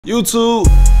YouTube,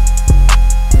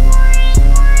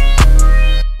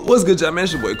 what's good, y'all? Man,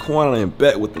 it's your boy Quan, and I am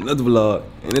back with another vlog.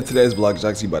 And in today's vlog, as you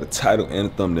can see by the title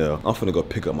and the thumbnail, I'm finna go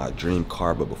pick up my dream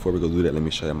car. But before we go do that, let me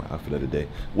show you my outfit of the day.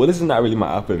 Well, this is not really my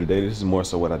outfit of the day. This is more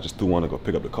so what I just do want to go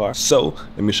pick up the car. So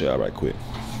let me show y'all right quick.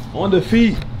 On the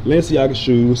feet, Balenciaga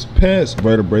shoes, pants,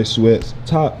 vertebrae sweats,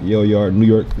 top, Yard, New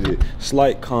York fit,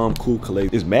 slight, calm, cool,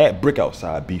 collate. It's mad brick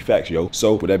outside, B-facts, yo.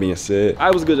 So with that being said,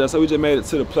 I was good, y'all. So we just made it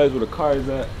to the place where the car is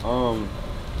at.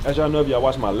 As y'all know, if y'all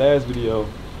watched my last video,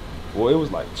 well, it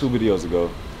was like 2 videos ago,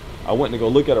 I went to go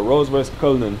look at a Royce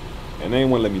Cullinan, and they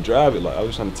didn't want to let me drive it. Like, I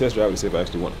was trying to test drive it to see if I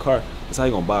actually want a car. That's how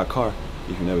you gonna buy a car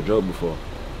if you never drove before.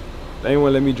 They didn't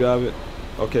want to let me drive it.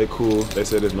 Okay, cool. They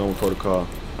said there's no protocol.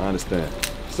 I understand.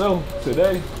 So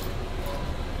today,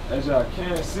 as y'all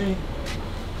can see,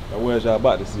 or what y'all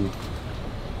about to see,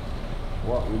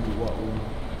 walk with me,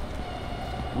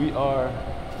 we are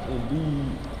indeed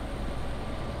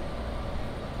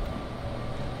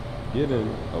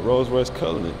getting a Royce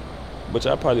Cullinan. But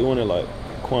y'all probably wondering, like,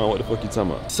 Quan, what the fuck you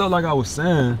talking about? So like I was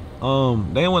saying,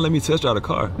 they didn't want to let me test drive the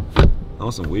car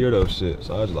on some weirdo shit.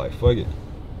 So I was just like, fuck it,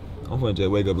 I'm gonna just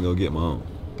wake up and go get my own.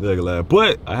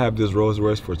 But I have this Rolls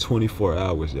Royce for 24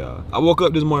 hours, y'all. I woke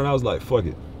up this morning, I was like, fuck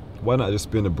it. Why not just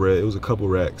spend the bread? It was a couple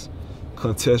racks.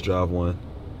 Come test drive one,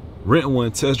 rent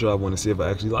one, test drive one, and see if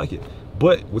I actually like it.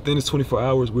 But within this 24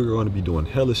 hours, we're going to be doing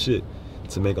hella shit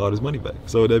to make all this money back.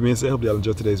 So with that being said, hope y'all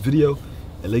enjoyed today's video,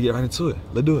 and let's get right into it.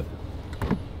 Let's do it.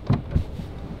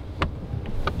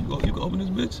 You can open this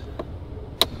bitch?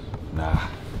 Nah.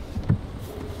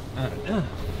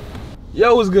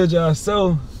 Yo, what's good, y'all?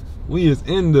 So we is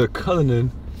in the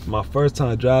Cullinan. My first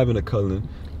time driving a Cullinan.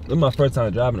 This is my first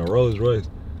time driving a Rolls Royce.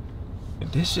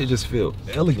 And this shit just feel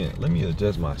elegant. Let me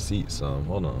adjust my seat some.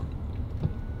 Hold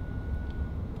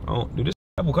on. Do this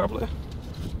Apple CarPlay?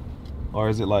 Or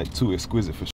is it like too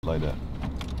exquisite for shit like that?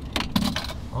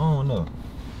 I don't know.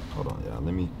 Hold on, y'all.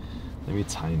 Let me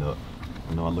tighten up.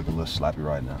 I know I look a little sloppy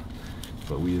right now.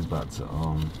 But we is about to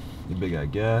the big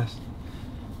got gas.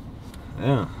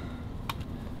 Yeah.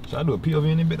 Should I do a POV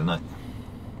in this bit tonight?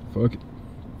 Fuck it.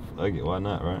 Fuck it, why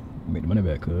not, right? Make the money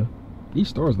back, cuz. These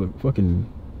stars look fucking...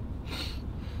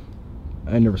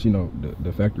 I ain't never seen no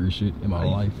the factory shit in my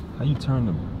life. How you turn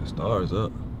the stars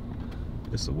up?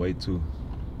 It's a way too.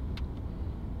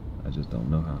 I just don't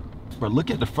know how. But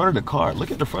look at the front of the car. Look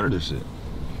at the front of this shit.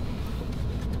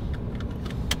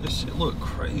 This shit look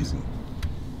crazy.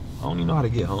 I don't even know how to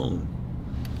get home.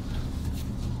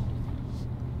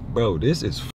 Bro, this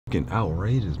is fucking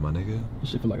outrageous, my nigga. This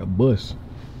shit feel like a bus.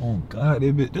 Oh God,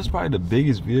 this is probably the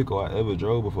biggest vehicle I ever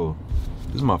drove before.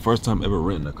 This is my first time ever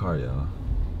renting a car, y'all.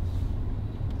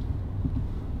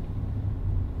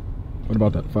 What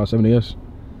about that 570S?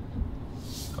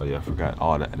 Oh yeah, I forgot.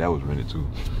 Oh, that was rented too.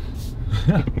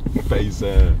 Face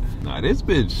ass. Nah, this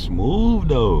bitch smooth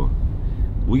though.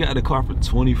 We got the car for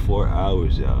 24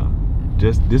 hours, y'all.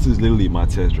 This is literally my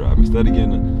test drive. Instead of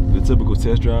getting the typical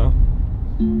test drive,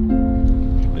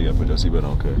 oh, you gotta put your seatbelt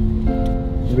on, okay?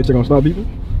 You bitch gonna stop people?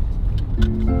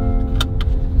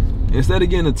 Instead of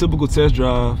getting a typical test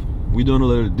drive, we doing a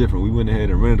little different. We went ahead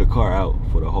and rented the car out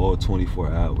for the whole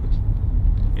 24 hours.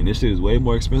 And this shit is way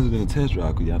more expensive than a test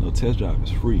drive, because y'all know test drive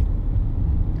is free.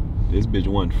 This bitch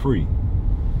wasn't free.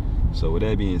 So with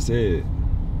that being said,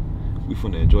 we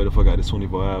finna enjoy the fuck out of this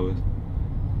 24 hours.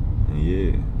 And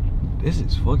yeah, this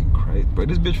is fucking crazy. Bro,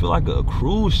 this bitch feel like a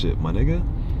cruise ship, my nigga.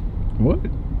 What?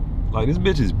 Like, this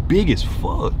bitch is big as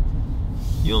fuck.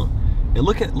 You know, and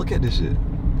look at this shit.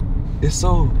 It's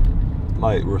so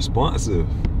like responsive.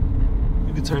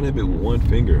 You can turn that bit with one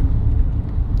finger.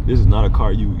 This is not a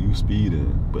car you speed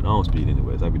in, but I don't speed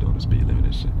anyways. I be doing the speed limit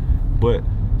and shit. But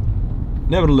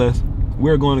nevertheless,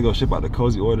 we're going to go ship out the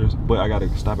cozy orders, but I gotta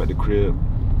stop at the crib.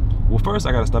 Well, first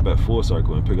I gotta stop at Full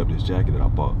Circle and pick up this jacket that I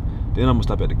bought. Then I'm gonna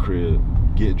stop at the crib,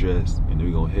 get dressed, and then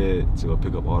we gonna head to go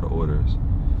pick up all the orders,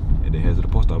 and then head to the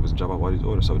post office and drop off all these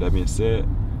orders. So with that being said,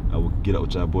 I will get up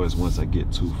with y'all boys once I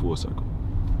get to Full Circle.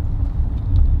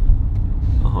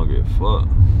 I'm hungry as fuck.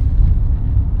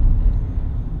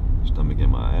 Stomach in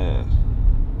my ass.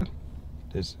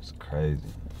 This is crazy.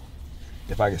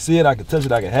 If I can see it, I can touch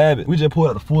it, I can have it. We just pulled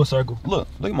out the Full Circle. Look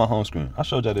at my home screen. I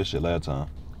showed y'all this shit last time.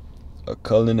 A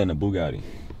Cullinan and a Bugatti.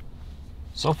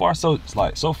 So far as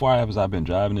I've been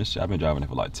driving this shit, I've been driving it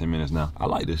for like 10 minutes now. I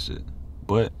like this shit.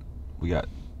 But we got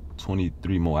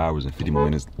 23 more hours and 50 more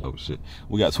minutes. Oh shit.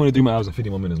 We got 23 more hours and 50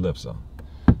 more minutes left, so.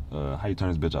 How you turn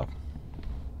this bitch off?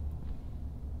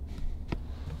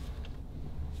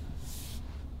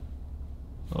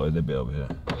 Oh, is that bit over here?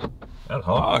 That's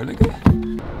hard,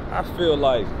 nigga. I feel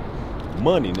like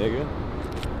money, nigga.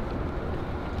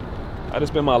 I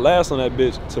just spent my last on that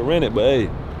bitch to rent it, but hey,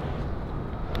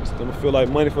 it's gonna feel like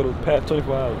money for the past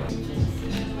 24 hours.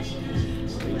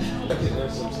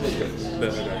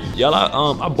 Y'all,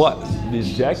 I bought this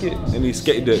jacket and these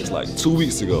skate decks like 2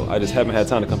 weeks ago. I just haven't had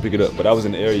time to come pick it up, but I was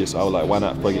in the area, so I was like, why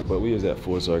not fuck it? But we was at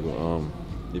Full Circle.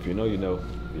 If you know, you know.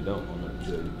 If you don't, I'm gonna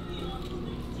tell you.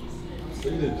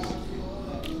 Look at this.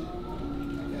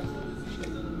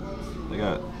 They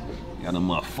got them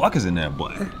motherfuckers in there,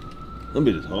 boy. Them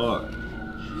bitches hard.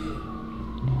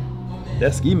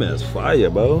 That ski mask fire,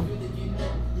 bro.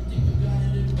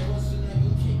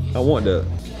 I want that.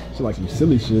 It's like some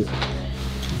silly shit.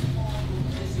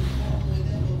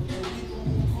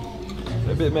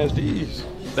 That bit match these.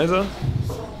 Think so?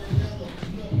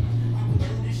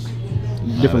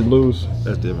 Different blues.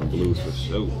 That's different blues for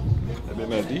sure. That bit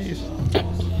match these.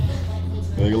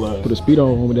 Make a lie. Put a speed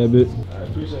on with that bit. I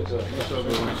appreciate y'all.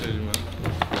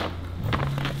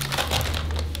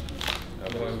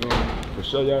 For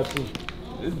sure, y'all too.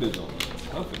 This bitch on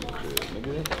tough in the crib,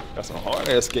 nigga. That's a hard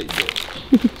ass skateboard.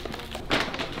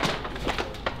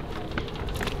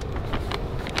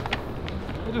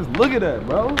 Just look at that,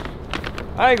 bro.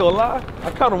 I ain't gonna lie.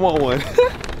 I kinda want one.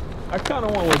 I kinda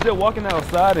want one. Just walking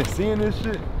outside and seeing this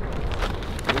shit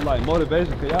is like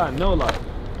motivation, cause y'all know like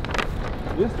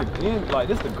this the end, like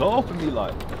this the goal for me,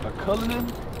 like a Cullinan.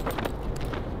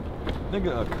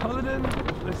 Nigga, a Cullinan?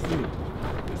 Let's see.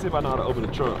 Let's see if I know how to open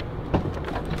the trunk.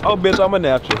 Oh bitch, I'm a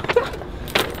natural.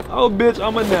 Oh bitch,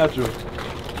 I'm a natural.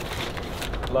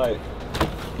 Like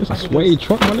it's a suede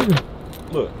truck, my nigga.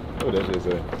 Look what that shit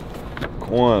say.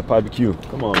 Quan, barbecue.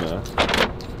 Come on, man.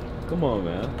 Come on,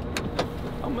 man.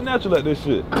 I'm a natural at this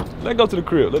shit. Let's go to the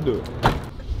crib. Let's do it.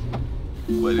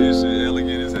 But this shit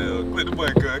elegant as hell. Click the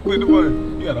button, cuz. Click the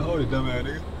button. You gotta hold it, dumbass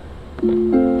nigga.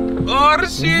 Oh, the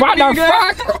shit. What the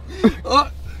fuck? Oh,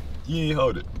 you ain't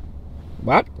hold it.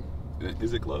 What?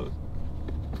 Is it closed?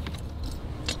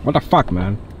 What the fuck,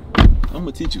 man? I'm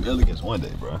gonna teach you elegance one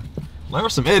day, bro. Learn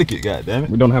some etiquette, goddammit.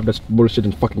 We don't have this bullshit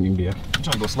in fucking India. You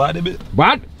trying to go slide that bit?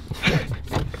 What?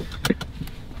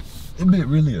 That bit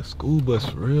really a school bus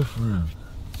for real, for real.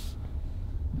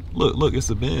 Look, it's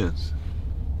a Benz.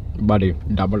 Buddy,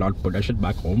 double out, put that shit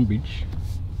back home, bitch.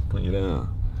 Put you down.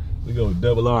 We go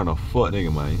double R on a fuck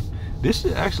nigga, man. This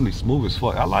shit actually smooth as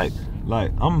fuck. I like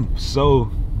I'm so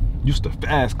used to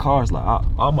fast cars. Like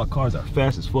all my cars are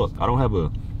fast as fuck. I don't have a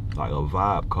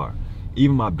vibe car.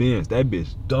 Even my Benz, that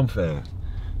bitch dumb fast.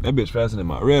 That bitch faster than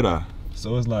my red eye.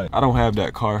 So it's like I don't have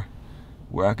that car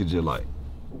where I could just like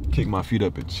kick my feet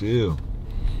up and chill.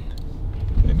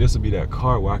 And this would be that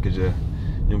car where I could just, you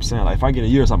know what I'm saying? Like if I get a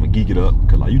Urus, I'm gonna geek it up.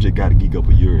 Cause like you just gotta geek up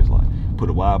a Urus. Like put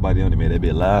a wide body on it, man, that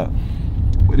bit loud.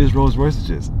 But this Rolls Royce is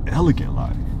just elegant,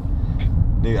 like.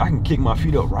 Nigga, I can kick my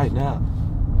feet up right now.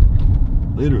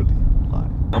 Literally. Like,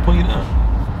 I'm putting you down.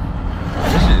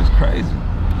 Like, this shit is crazy.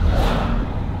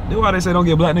 That's why they say don't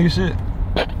get black nigga shit.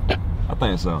 I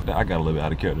think so. I got a little bit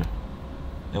out of character.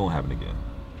 It won't happen again.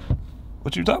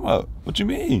 What you talking about? What you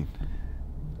mean?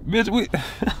 Bitch, we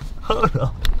hold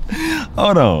on.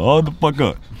 Hold the fuck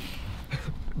up.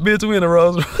 Bitch, we in the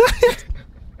Rolls Royce.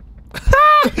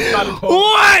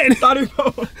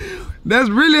 What? That's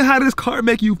really how this car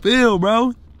make you feel,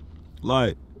 bro.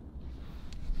 Like,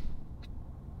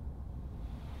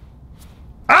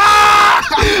 hey,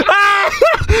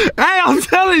 I'm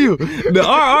telling you, the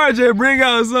RRJ bring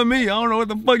out something. I don't know what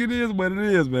the fuck it is, but it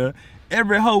is, man.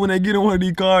 Every hoe when they get in one of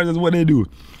these cars, that's what they do.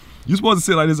 You supposed to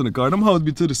sit like this in the car. Them hoes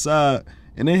be to the side,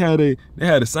 and they had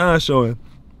a sign showing.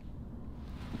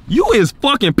 You is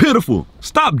fucking pitiful.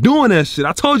 Stop doing that shit.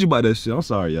 I told you about that shit. I'm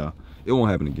sorry, y'all. It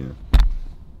won't happen again.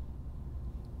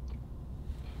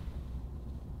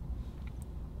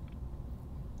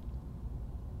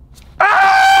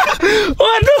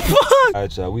 What the fuck? All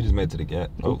right, y'all. We just made it to the gas.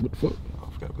 Oh, what the fuck? Oh,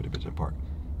 I forgot to put the bitch in park.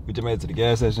 We just made it to the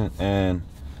gas station, and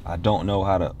I don't know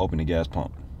how to open the gas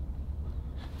pump.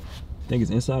 Think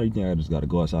it's inside, or you think I just got to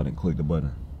go outside and click the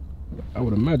button? I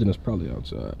would imagine it's probably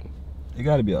outside. It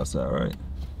got to be outside, right?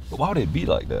 But why would it be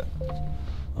like that?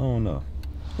 I don't know.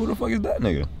 Who the fuck is that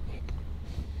nigga?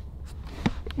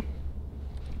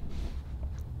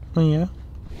 Oh, yeah.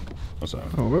 I'm sorry.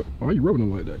 Oh, why are you rubbing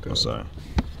them like that, cuz? I'm sorry.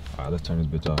 All right, let's turn this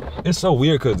bitch off. It's so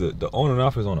weird because the on and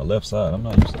off is on the left side. I'm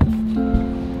not used to it.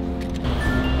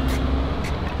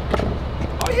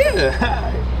 Oh,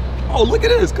 yeah. Oh, look at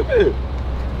this. Come here.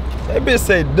 That bitch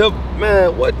say,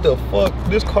 man, what the fuck?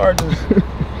 This car just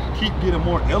keep getting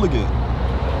more elegant.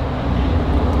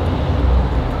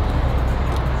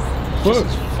 This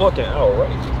is fucking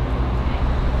outrageous.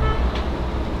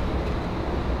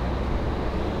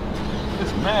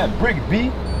 It's mad brick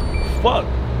B. Fuck.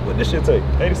 What this shit take?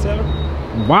 87?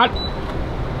 What?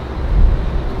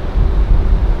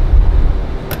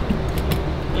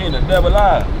 ain't a devil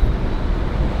lie.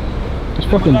 This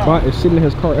fucking bot is sitting in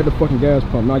his car at the fucking gas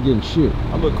pump, not getting shit.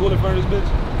 I look cool in front of this bitch.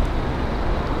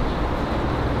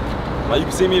 Like you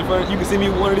can see me in front. You can see me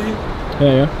with one of these.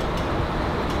 Yeah.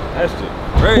 That's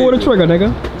just crazy. Pull the trigger,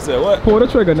 nigga. You said what? Pull the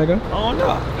trigger, nigga. I don't know.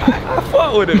 I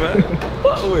fuck with it, man.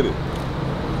 Fuck with it.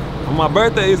 On my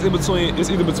birthday, it's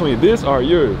either between this or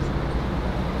yours.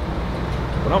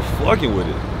 But I'm fucking with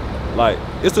it. Like,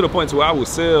 it's to the point to where I would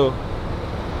sell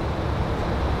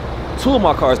 2 of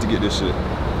my cars to get this shit.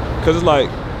 Cause it's like,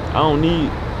 I don't need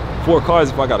 4 cars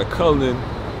if I got a Cullinan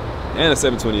and a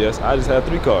 720S. I just have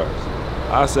 3 cars.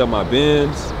 I sell my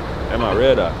Benz and my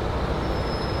red eye.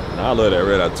 Now, I love that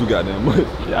red eye too goddamn much.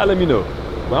 Y'all let me know.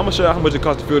 But I'm gonna show you how much it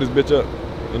costs to fill this bitch up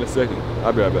in a second.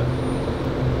 I'll be right back.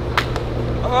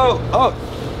 Oh,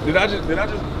 did I just,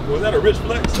 was that a rich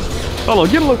flex? Hold on,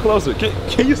 get a little closer.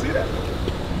 Can you see that?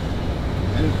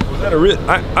 Was that a rich,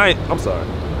 I'm sorry.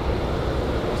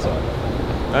 I'm sorry.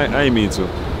 I ain't mean to.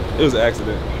 It was an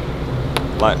accident.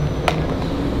 Like,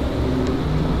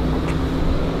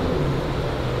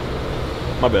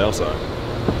 my bad, I'm sorry.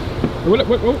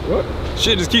 What?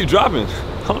 Shit just keep dropping.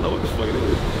 I don't know what the fuck it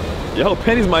is. Your whole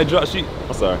pennies might drop.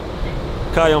 I'm sorry.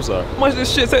 Kai, I'm sorry. How much this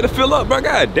shit take to fill up, bro?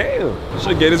 God damn.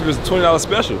 Should've gave this bitch a $20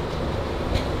 special.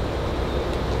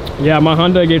 Yeah, my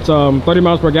Hyundai gets 30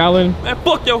 miles per gallon. Man,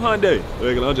 fuck your Hyundai.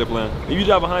 Regular, I'm just playing. If you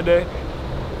drive a Hyundai,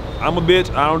 I'm a bitch.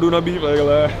 I don't do no beef.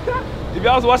 Regular. If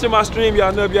y'all was watching my stream,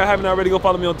 y'all know if y'all haven't already, go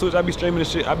follow me on Twitch. I be streaming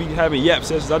this shit. I be having yap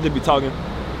sessions. I just be talking.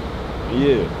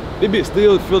 Yeah. This bitch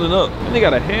still filling up. And they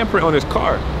got a handprint on his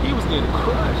car. He was getting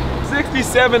crushed.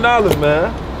 $67,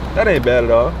 man. That ain't bad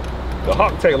at all. The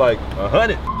Hawk take like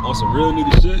 100 on some real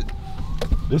nigga shit.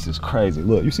 This is crazy.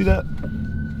 Look, you see that?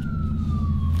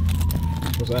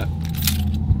 What's that?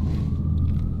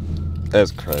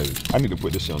 That's crazy. I need to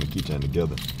put this shit on the keychain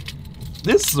together.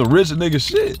 This is a rich nigga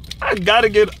shit. I gotta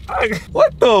get,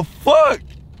 what the fuck?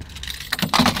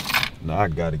 No, I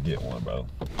gotta get one, bro.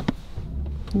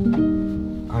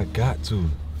 I got to.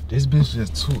 This bitch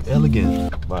is too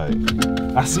elegant. Like,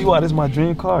 I see why this is my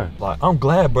dream car. Like, I'm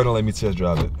glad brother let me test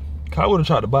drive it. I would've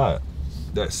tried to buy it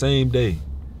that same day.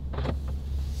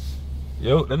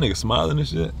 Yo, that nigga smiling and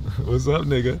shit. What's up,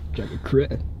 nigga? Trying to get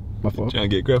credit. My fault. Trying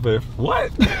to get credit for it.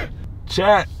 What?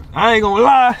 Chat, I ain't gonna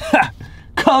lie.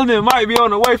 Cullinan might be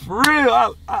on the way for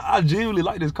real. I genuinely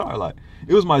like this car. Like,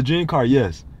 it was my dream car,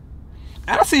 yes.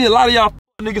 And I see a lot of y'all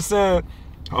niggas saying,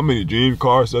 how many dream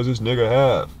cars does this nigga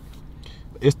have?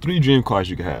 It's 3 dream cars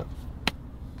you can have.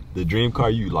 The dream car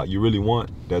you really want,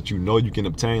 that you know you can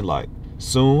obtain like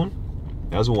soon.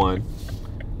 That's one.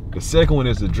 The second one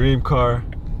is the dream car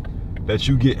that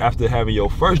you get after having your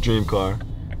first dream car.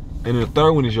 And then the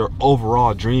third one is your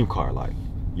overall dream car, like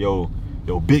your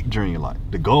big dream, like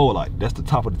the goal, like that's the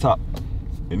top of the top.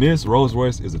 And this Rolls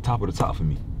Royce is the top of the top for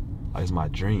me. Like, it's my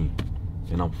dream.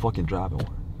 And I'm fucking driving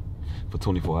one for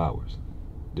 24 hours.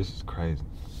 This is crazy.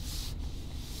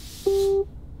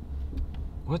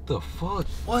 What the fuck?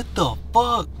 What the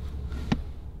fuck?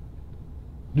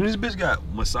 Dude, this bitch got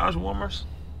massage warmers?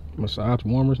 Massage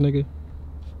warmers, nigga?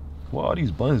 What all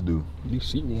these buns do? These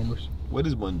seat warmers. What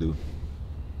does bun do?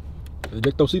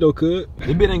 Ejectocito could. This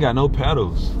bitch ain't got no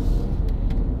pedals.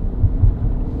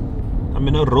 I'm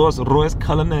in a Royce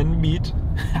Cullinan beach.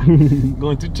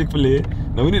 Going to Chick-fil-A.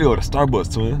 No, we need to go to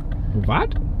Starbucks, twin.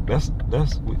 What? That's you know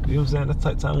what I'm saying? That's the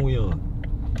type of time we on.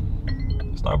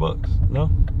 Starbucks, no?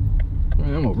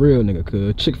 Man, I'm a real nigga,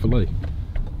 cuz. Chick-fil-A.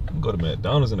 Go to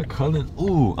McDonald's in a Cullinan.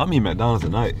 Ooh, I'm eating McDonald's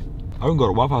tonight. I can go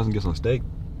to Waffle House and get some steak.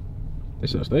 They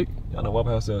sell steak? Y'all know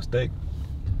Waffle House sells steak.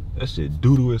 That shit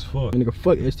doo-doo as fuck. Man, nigga,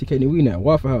 fuck STK, nigga. We not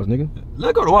Waffle House, nigga.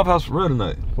 Let's go to Waffle House for real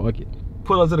tonight. Fuck it.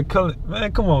 Pull up to the Cullinan.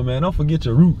 Man, come on, man. Don't forget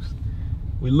your roots.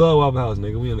 We love Waffle House,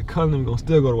 nigga. We in the Cullinan. We gonna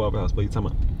still go to Waffle House. But you talking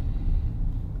about?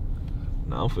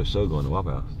 Nah, I'm for sure going to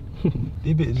Waffle House.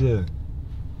 This bitch just.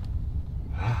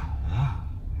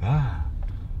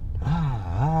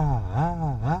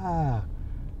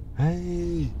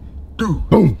 Hey. Dude.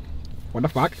 Boom. What the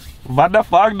fuck? What the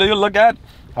fuck do you look at?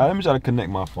 Alright, let me try to connect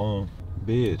my phone.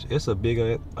 Bitch, it's a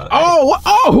big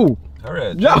oh! Hurry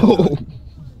up. Yo!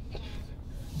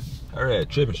 Hurry up,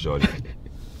 tripping, shorty.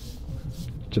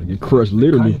 Trying to get crushed,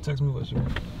 literally. Text me what you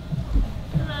want.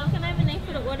 Hello, can I have a name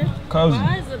for the order? Cozy.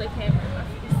 Why is it a camera?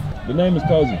 The name is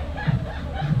Cozy.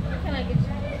 What can I get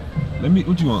you?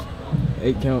 What you want?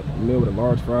 8-count meal with a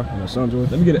large fry and a sunjoy.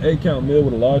 Let me get an 8-count meal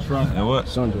with a large fry. And what?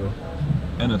 Sunjoy.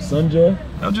 And a sunjoy?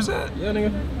 That what you said? Yeah,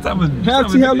 nigga.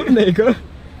 Have to have lemonade, cuz.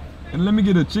 And let me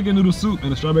get a chicken noodle soup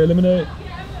and a strawberry lemonade.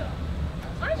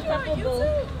 Aren't you on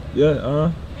YouTube?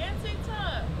 Yeah, And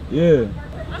TikTok? yeah.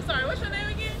 I'm sorry, what's your name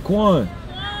again? Quan.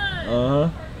 Quan. Uh-huh.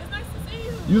 It's nice to see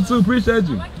you. You too, appreciate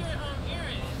you. I like your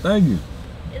earrings. Thank you.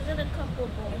 Is it a couple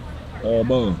bowl?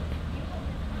 Bowl.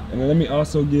 And then let me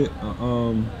also get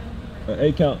an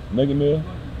 8-count mega meal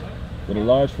with a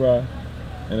large fry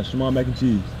and a small mac and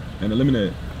cheese and a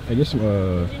lemonade. Hey, get some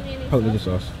Polynesian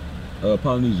sauce.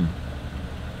 Polynesian.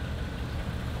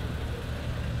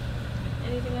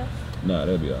 Anything else? Nah,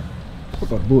 that'll be all. What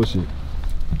the bullshit?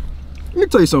 Let me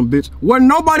tell you something, bitch. Wasn't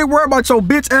nobody worried about your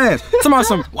bitch ass. Somebody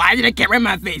some, why did the camera in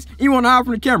my face? You want to hide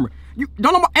from the camera. You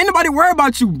don't. Ain't nobody worried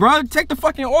about you, bro. Take the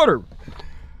fucking order.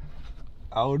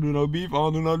 I don't do no beef. I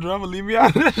don't do no drama. Leave me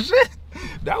out of that shit.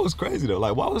 That was crazy though.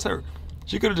 Like, why was her?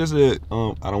 She could have just said,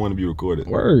 I don't want to be recorded.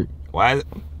 Word. Why did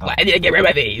I get rid of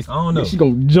my face? I don't know. She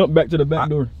gonna jump back to the back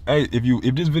door. Hey,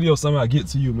 if this video somehow get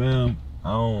to you, man,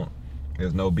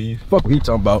 there's no beef. Fuck what he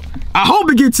talking about. I hope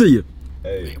it get to you.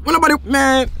 Hey. When nobody,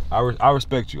 man. I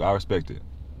respect you. I respect it.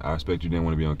 I respect you didn't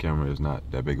want to be on camera. It's not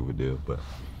that big of a deal, but.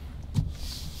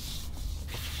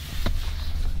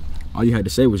 All you had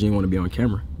to say was you didn't want to be on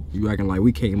camera. You acting like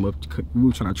we came up, we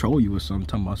were trying to troll you or something,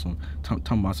 talking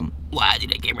about some, why did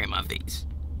that camera in my face?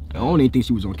 I don't even think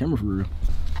she was on camera for real.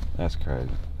 That's crazy.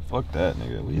 Fuck that,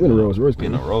 nigga. We in a Rolls Royce, we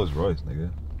in a Rolls Royce,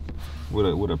 nigga.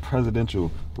 With a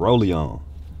presidential rollie on.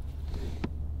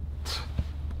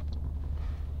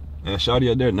 And shawty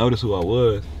up there noticed who I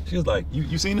was. She was like,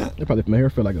 you seen that? They probably made her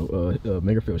feel like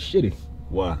make her feel shitty.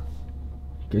 Why?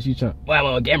 Cause you trying, why I'm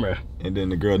on camera? And then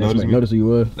the girl noticed me. Noticed who you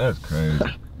was. That's crazy.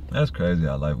 That's crazy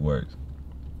how life works.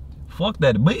 Fuck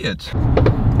that bitch.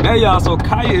 Hey y'all, so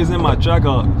Kaya is in my track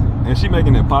up and she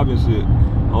making that poppin' shit.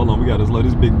 Hold on, we gotta slow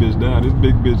this big bitch down. This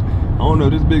big bitch, I don't know,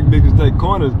 this big bitch take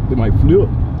corners. They might flip.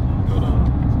 Hold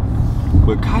on.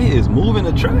 But Kaya is moving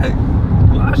the track.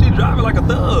 Why is she driving like a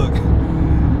thug?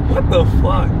 What the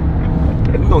fuck?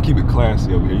 We're gonna keep it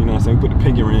classy over here, you know what I'm saying? Put the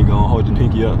pinky ring on, hold your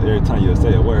pinky up every time you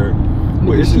say a word.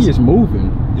 But she is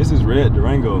moving. This is red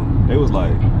Durango. They was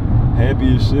like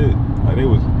happy as shit. Like they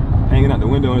was hanging out the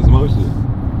window and some more shit.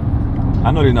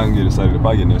 I know they're not gonna get excited if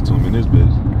I get next to them in this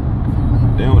bitch.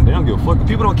 They don't give a fuck.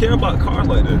 People don't care about cars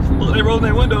like this. Look, they rolling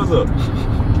their windows up.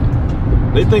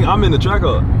 They think I'm in the track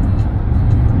up.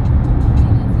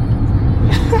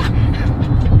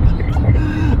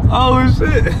 Oh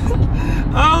shit.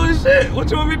 Oh shit.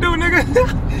 What you want me to do,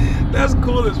 nigga? That's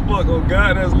cool as fuck. Oh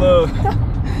God, that's love.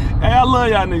 Hey, I love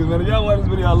y'all niggas, man. If y'all watch this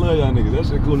video, I love y'all niggas. That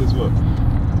shit cool as fuck.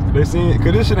 They seen,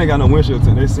 cause this shit ain't got no windshield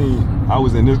tint. They seen I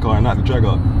was in this car and not the track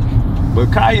up.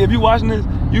 But Kaya, if you watching this,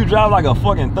 you drive like a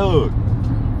fucking thug.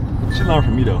 She learned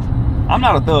from me though. I'm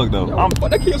not a thug though. I'm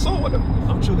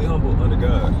truly humble under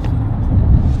God.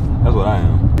 That's what I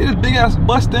am. This big ass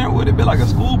bus steering with it be like a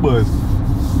school bus.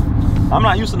 I'm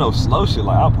not used to no slow shit.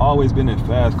 Like I've always been in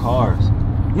fast cars.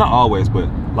 Not always, but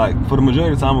like for the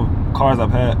majority of the time of cars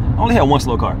I've had, I only had one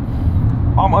slow car.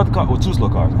 All my other cars, well, 2 slow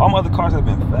cars. All my other cars have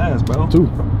been fast, bro. 2?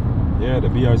 Yeah, the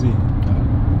BRZ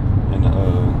and the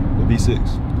V6.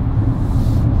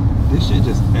 This shit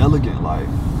just elegant, like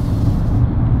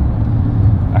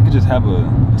I could just have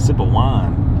a sip of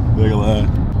wine.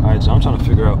 All right, so I'm trying to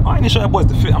figure out. I ain't even sure that boy's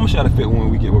the fit. I'm gonna show you how to fit when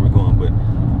we get where we're going, but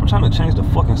I'm trying to change the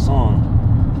fucking song.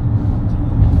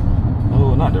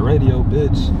 Oh, not the radio,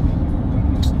 bitch.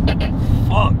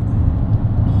 Fuck.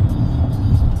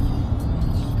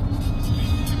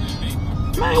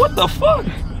 Man, what the fuck?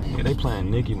 Yeah, they playing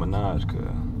Nicki Minaj, cuz.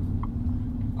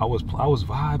 I was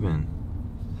vibing.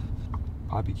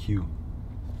 Bobby Q.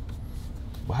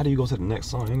 But how do you go to the next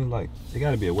song? Ain't it like, there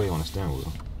gotta be a way on the steering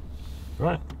wheel.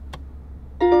 Right?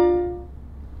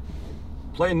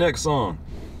 Play next song.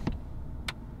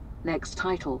 Next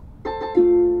title.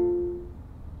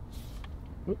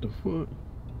 What the fuck?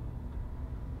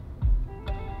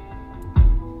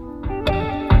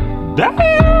 Damn!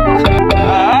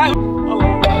 Alright.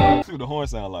 Let's see what the horn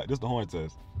sound like. This is the horn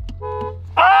test.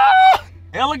 Ah!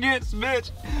 Elegance,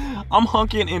 bitch. I'm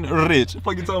hunking and rich. What the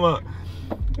fuck you talking about?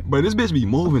 But this bitch be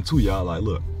moving too, y'all. Like,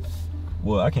 look.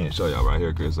 Well, I can't show y'all right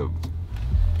here, cause of.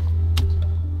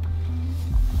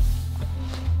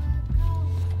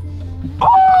 Oh!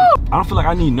 I don't feel like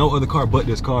I need no other car but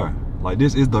this car. Like,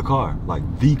 this is the car. Like,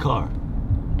 the car.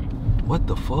 What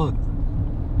the fuck?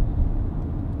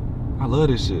 I love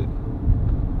this shit.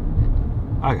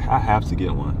 I have to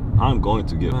get one. I'm going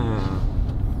to get one. Man,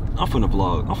 I'm finna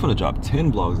vlog. I'm finna drop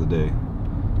 10 vlogs a day.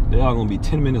 They all gonna be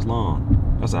 10 minutes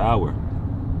long. That's an hour.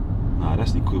 Nah,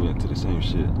 that's equivalent to the same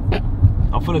shit.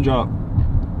 I'm finna drop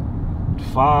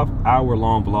 5-hour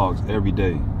long vlogs every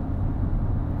day.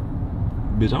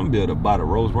 Bitch, I'm gonna be able to buy the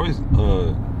Rolls Royce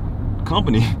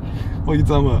company. What you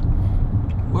talking about?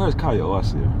 Where's Kaya? Oh, I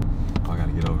see her. Oh, I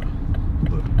gotta get over.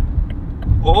 Look.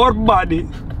 Or body.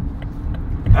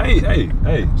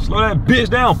 Hey, slow that bitch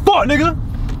down. Fuck, nigga.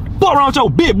 Fuck around with your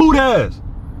big boot ass.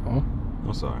 Huh?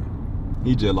 I'm sorry.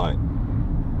 He just like,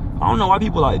 I don't know why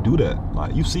people like do that.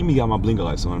 Like, you see me got my blinker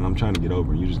lights on and I'm trying to get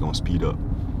over and you just gonna speed up.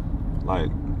 Like,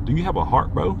 do you have a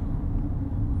heart, bro?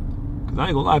 Cause I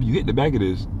ain't gonna lie, if you hit the back of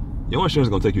this, your insurance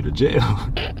gonna take you to jail.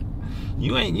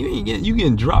 you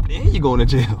getting dropped and you going to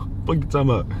jail. Fuck you talking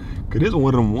about? Cause this is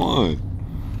one of them ones.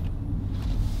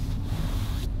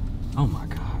 Oh my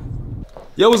God.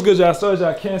 Yo, what's good, y'all? So as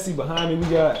y'all can't see behind me,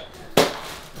 we got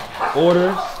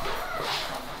orders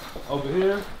over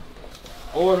here.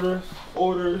 Orders.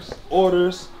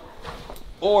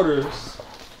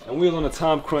 And we was on a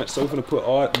time crunch, so we're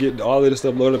gonna get all of this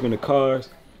stuff loaded up in the cars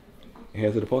and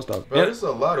head to the post office. Bro, there's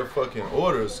a lot of fucking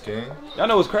orders, King. Y'all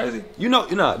know what's crazy?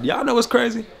 Y'all know what's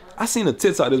crazy? I seen a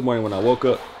TikTok this morning when I woke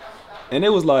up, and it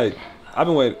was like, I've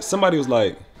been waiting. Somebody was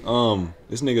like,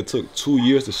 this nigga took 2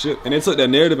 years to ship, and they took that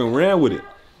narrative and ran with it.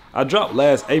 I dropped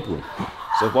last April,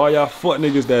 so if all y'all fuck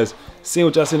niggas that's seeing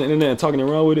what y'all see on the internet and talking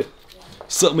around with it,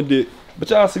 suck my dick. But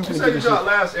y'all see, you said you dropped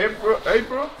last April?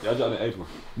 Yeah, I dropped in April.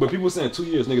 But people saying 2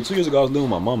 years, nigga. 2 years ago I was living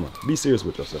with my mama. Be serious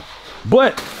with yourself.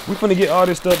 But we finna get all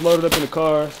this stuff loaded up in the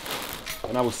cars,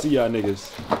 and I will see y'all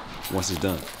niggas once it's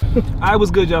done. Alright,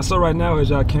 what's good, y'all? So right now, as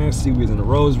y'all can see, we in the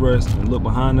Rolls Royce, and look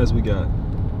behind us, we got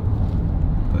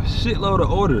a shitload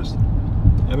of orders.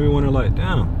 Everyone are like,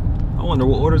 damn, I wonder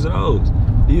what orders are those.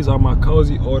 These are my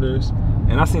cozy orders,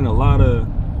 and I seen a lot of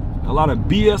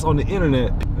BS on the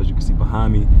internet, as you can see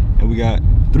behind me. And we got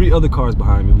 3 other cars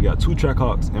behind me. We got 2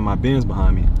 Trackhawks and my Benz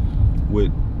behind me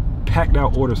with packed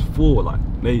out orders full. Like,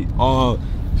 they all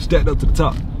stacked up to the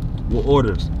top with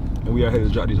orders. And we are here to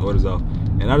drop these orders off.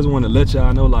 And I just want to let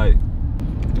y'all know, like,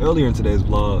 earlier in today's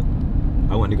vlog,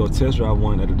 I went to go test drive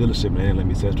one at a dealership and they didn't let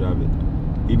me test drive it.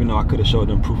 Even though I could have showed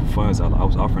them proof of funds, I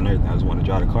was offering everything. I just wanted to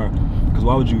drive the car. Because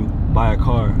why would you buy a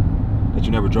car that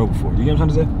you never drove before? You get what I'm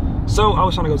trying to say? So I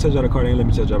was trying to go test drive the car, they didn't let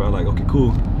me test drive it. I was like, okay,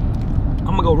 cool.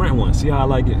 I'm gonna go rent one, see how I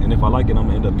like it, and if I like it, I'm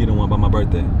gonna end up getting one by my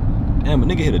birthday. Damn, a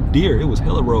nigga hit a deer. It was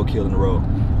hella roadkill in the road.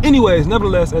 Anyways,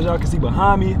 nevertheless, as y'all can see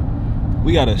behind me,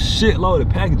 we got a shitload of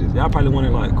packages. Y'all probably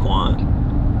wondering like, Quan,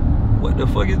 what the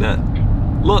fuck is that?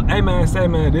 Look, hey man, say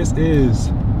man, this is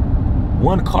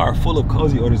 1 car full of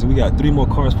cozy orders, and we got 3 more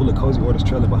cars full of cozy orders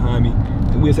trailing behind me.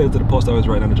 And we're headed to the post office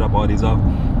right now to drop all these off.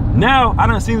 Now, I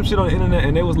done seen some shit on the internet,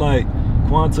 and they was like,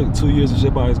 Quan took 2 years to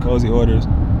ship out his cozy orders.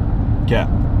 Cap.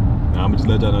 Now, I'm gonna just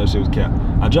let y'all know that shit was cap.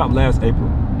 I dropped last April,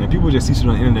 and people just see shit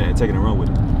on the internet and taking it and run with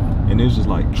it. And it was just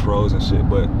like trolls and shit.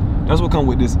 But that's what come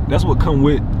with this. That's what come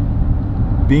with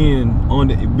being on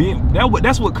the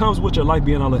that's what comes with your life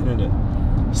being on the internet.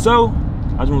 So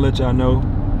I just wanna let y'all know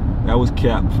that was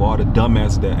cap for all the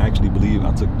dumbasses that actually believe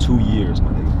I took 2 years,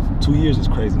 my nigga. 2 years is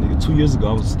crazy, nigga. 2 years ago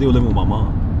I was still living with my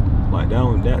mom. Like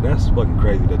that's fucking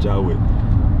crazy that y'all would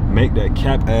make that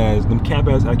cap ass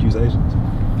accusations.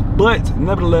 But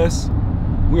nevertheless,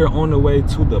 we are on the way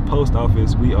to the post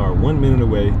office. We are 1 minute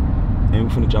away, and we're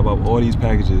finna drop off all these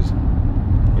packages.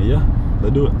 And yeah,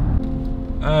 let's do it.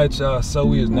 All right, y'all. So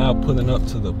we is now pulling up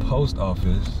to the post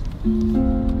office,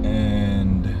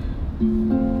 and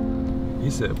he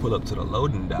said pull up to the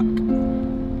loading dock. I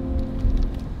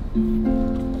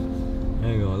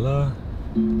ain't gonna lie,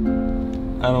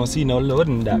 I don't see no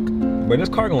loading dock. But this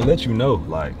car gonna let you know,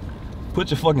 like,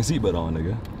 put your fucking seatbelt on,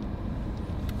 nigga.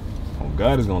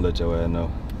 God is gonna let your ass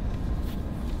know.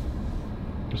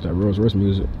 It's that Rolls Royce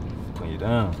music. Put you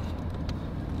down.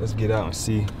 Let's get out and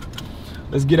see.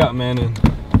 Let's get out, man, and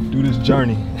do this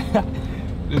journey.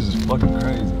 This is fucking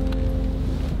crazy.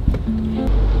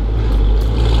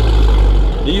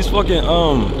 These fucking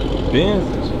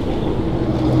Benz.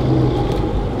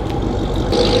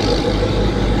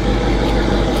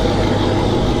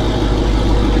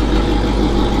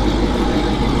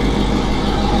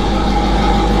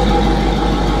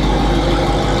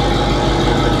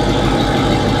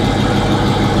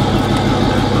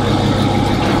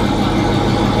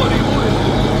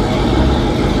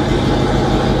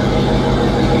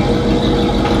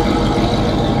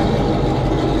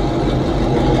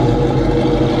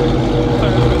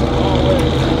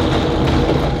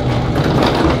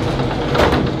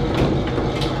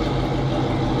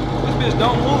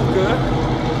 Don't move, good.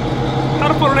 How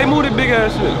the fuck do they move that big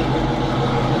ass shit?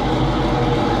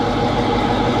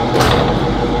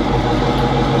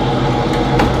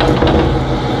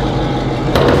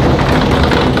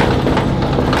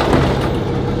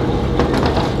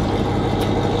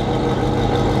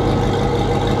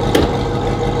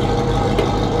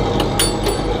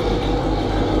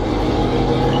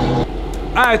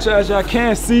 Alright, y'all, as y'all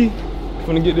can see, I'm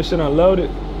gonna get this shit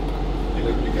unloaded. You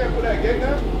can't put that gate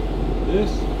down?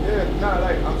 This? Yeah. Yeah, nah,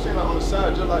 like, I'm saying like on the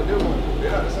side, just like this one. They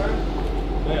not the same?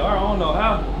 They are, I don't know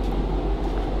how.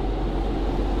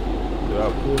 Did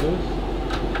I pull this?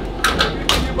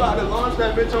 You about to launch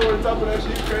that bitch over the top of that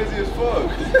shit, you crazy as fuck.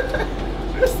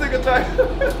 This nigga tight.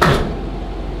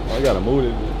 Oh, I gotta move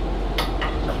it.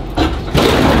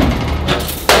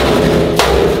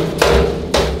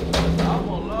 I'm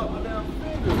gonna lock my damn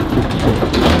finger.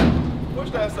 Push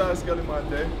that side, Skelly, my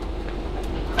day.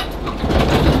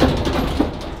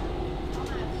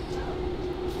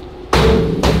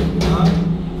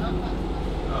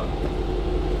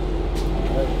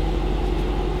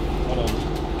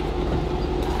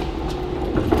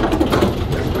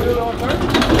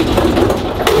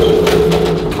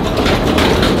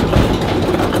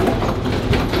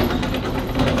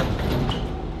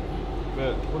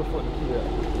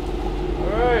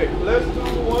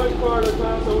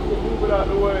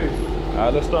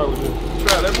 Let's start with this.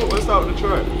 Track. Let's start with the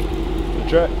track. The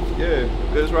track? Yeah,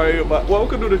 this right here. But well, we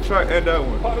could do the track and that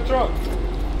one. Pop the trunk.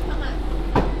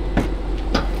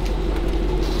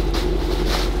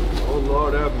 Oh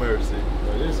Lord, have mercy.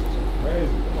 Bro, this is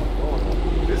crazy.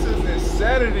 This is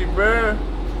insanity, bruh.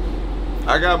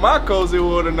 I got my cozy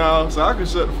water now, so I can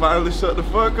finally shut the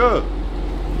fuck up.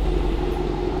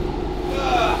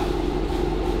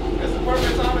 It's the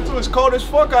perfect time too. It's cold as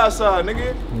fuck outside,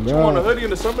 nigga. You want a hoodie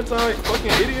in the summertime,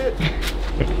 fucking idiot?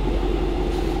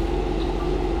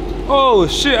 Oh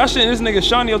shit, I sent this nigga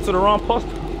Shawnee up to the wrong poster.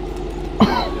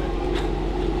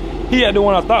 He had the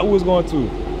one I thought we was going to.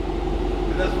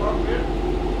 That's why I'm here.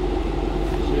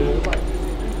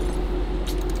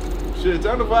 Shit,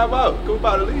 time to vibe out. Come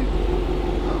about to leave.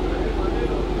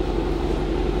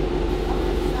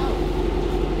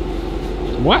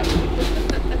 What?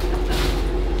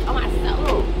 Oh, myself.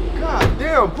 Oh, god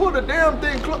damn, pull the damn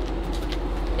thing close.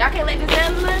 Y'all can't let this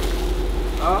down, man?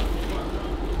 Huh?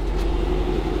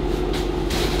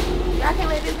 Y'all can't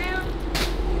let this down?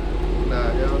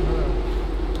 Nah, hell no.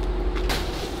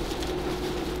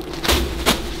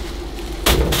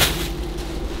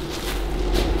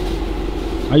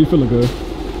 How you feeling, good?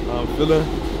 I'm feeling. I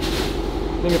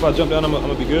think if I jump down, I'm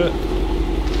gonna be good.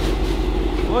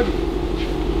 Fuck it.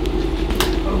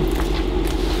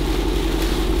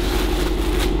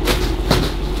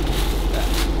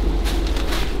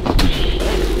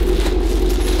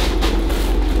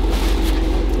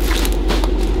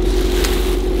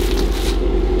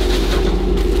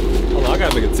 Hold on, I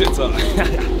gotta make a TikTok.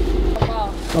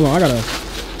 Hold on, I gotta.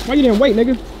 Why you didn't wait,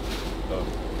 nigga? I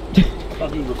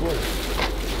thought you was recording.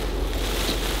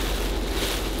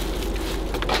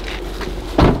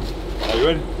 Are you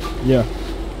ready? Yeah.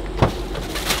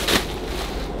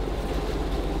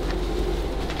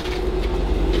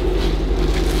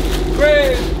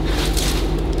 Great!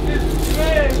 It's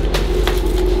great!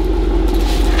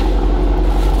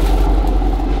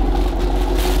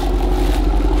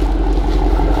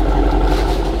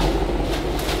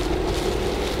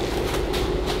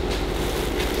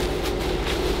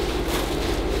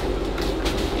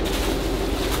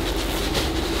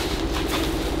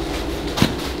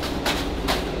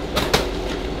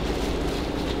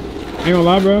 Ain't gonna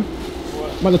lie, bro. I'm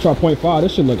about to try 0.5.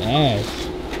 This should look ass.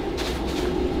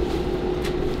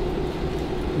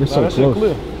 You're so That shit close.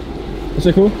 clear. Is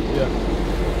it cool? Yeah.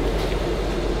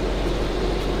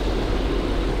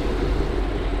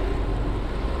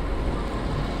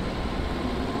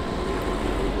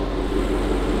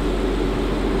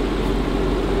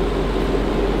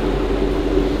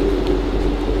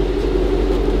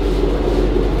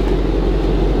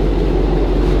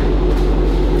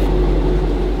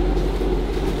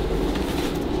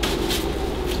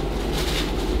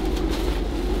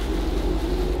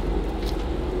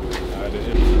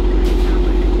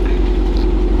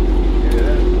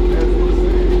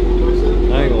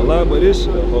 But this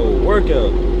shit a whole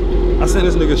workout. I sent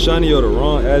this nigga Shawnee the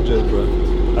wrong address, bro.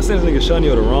 I sent this nigga Shawnee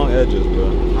the wrong address, bro.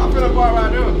 I'm finna park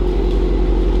right there.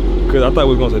 Cause I thought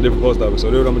we was going to a different post office, so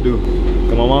that's what I'm gonna do.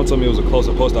 Cause my mom told me it was a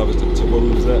closer post office to where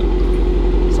we was at. So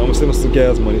I'm gonna send him some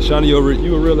gas money. Shawnee, you a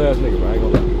real ass nigga, bro. I ain't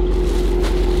gonna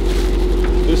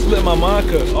lie. Just slipped my mind,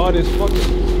 cause all this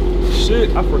fucking shit,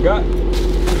 I forgot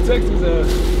to text his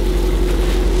ass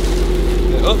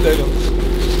and update him.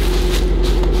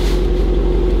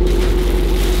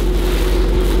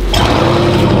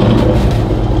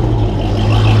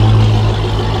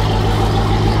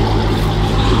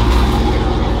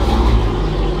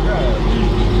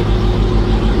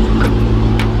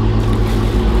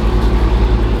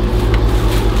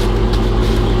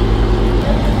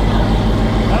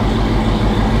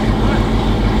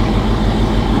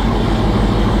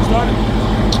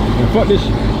 Fuck this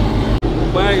shit.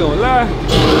 But I ain't gonna lie.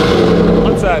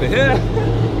 I'm This out of here.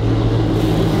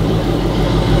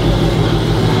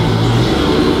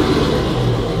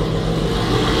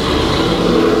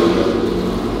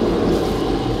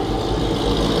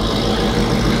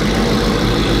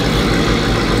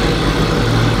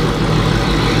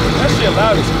 That shit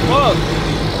loud as fuck.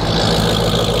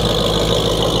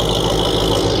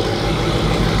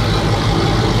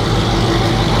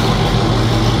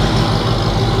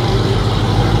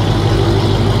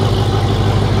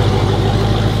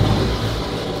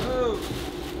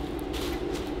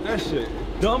 That shit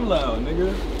dumb loud,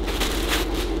 nigga.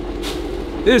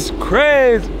 It's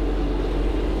crazy.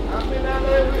 I'm in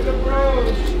LA with the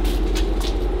bros.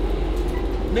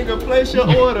 Nigga, place your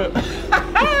order.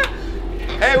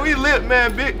 Hey, we lit,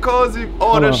 man. Big cozy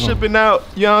order shipping out.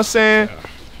 You know what I'm saying?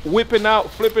 Whipping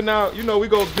out, flipping out. You know, we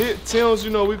go big Tims. You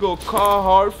know, we go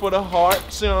Carhartt for the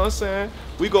hearts. You know what I'm saying?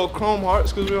 We go Chrome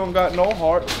Hearts because we don't got no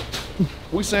heart.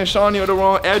 We send Shawnee the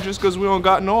wrong address because we don't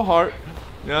got no heart.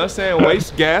 You know what I'm saying?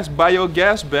 Waste gas, buy your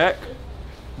gas back.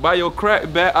 Buy your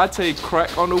crack back. I take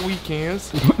crack on the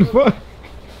weekends. What the fuck?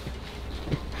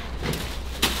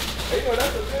 Hey, yo,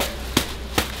 that's a thing.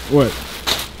 What?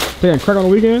 Taking crack on the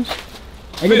weekends?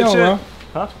 Hey, get down, bro.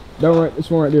 Huh? That one right,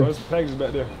 this one right there. There's some packages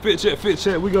back there. Fit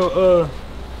check. We go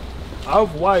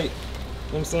off-white, you know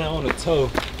what I'm saying, on the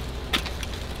toe.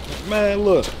 Man,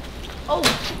 look. Oh.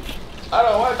 I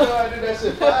don't want to I do that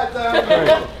shit 5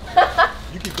 times.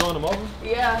 You keep throwing them over?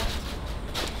 Yeah.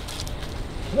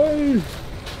 Hey.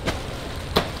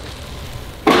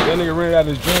 That nigga rented out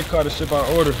his drink car to ship our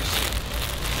orders.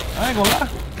 I ain't gonna lie.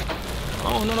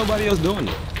 I don't know nobody else doing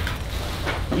it.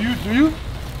 Do you?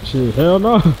 Shit, hell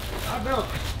no. I don't.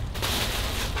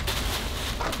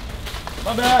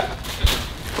 My bad.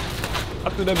 I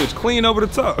threw that bitch clean over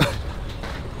the top.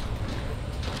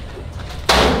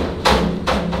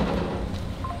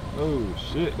 Oh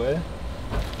shit, man.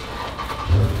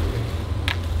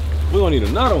 We gonna need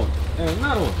another one. And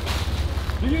another one.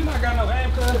 Do you not got no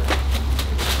aim cut?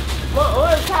 What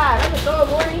oil tied? I can throw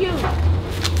more than you.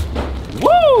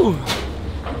 Woo!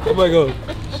 Everybody go.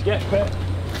 Scat pack.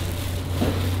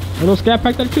 A little scat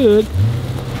pack that could.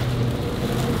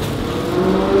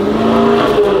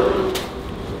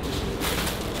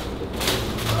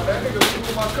 Oh, that nigga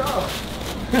blew my car.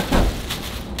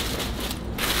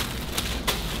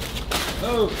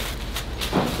 Oh.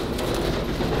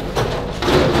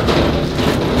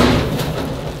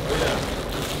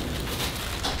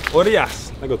 Orias.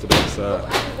 I go to the other side. I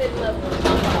just did love them.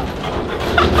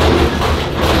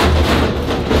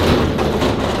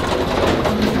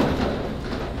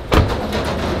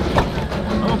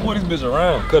 I'm gonna pull this bitch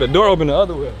around. Cut the door open the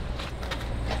other way.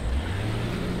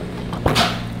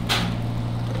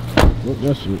 What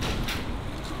that shit?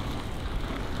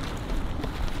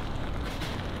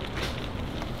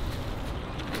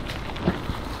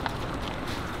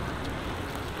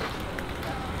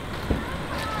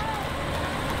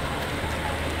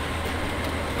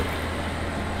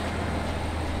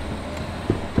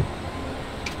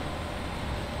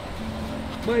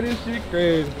 Boy, this shit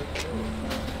crazy.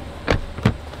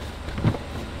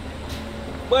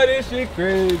 Boy, this shit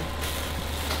crazy.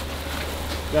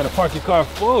 Gotta park your car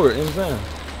forward, you know what I'm saying?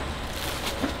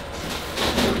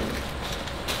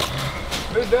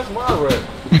 Bitch, that's my rap.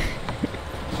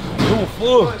 Going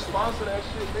full. You sponsor that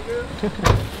shit, nigga.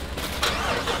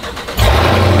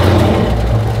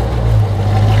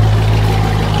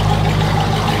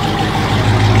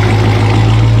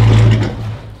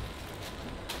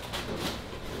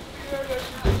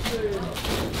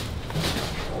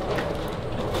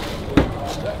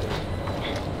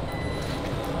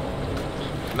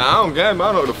 Nah, I don't game. I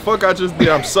don't know what the fuck I just did.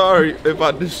 I'm sorry if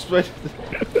I disrespected.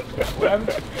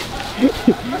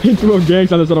 He threw up gang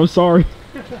signs and said, I'm sorry.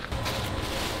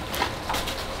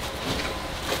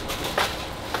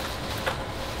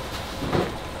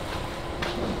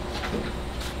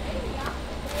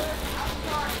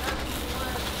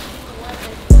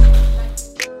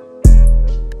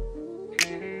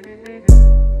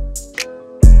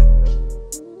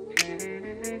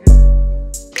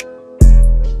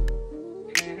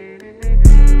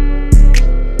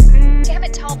 Damn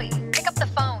it, Toby. Pick up the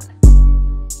phone.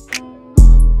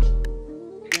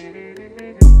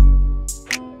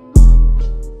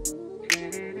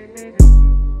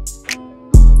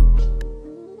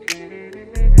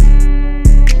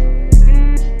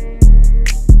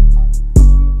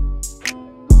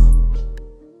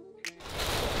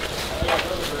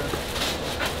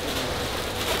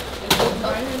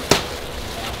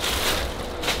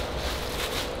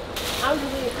 I'm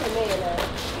just leaving come in now.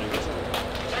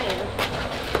 I am.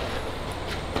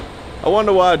 I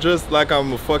wonder why I dressed like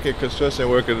I'm a fucking construction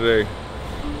worker today.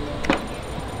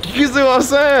 You see what I'm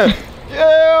saying?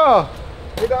 Yeah.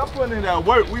 Nigga, I'm putting in that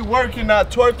work. We working, not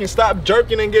twerking. Stop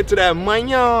jerking and get to that money. You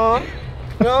know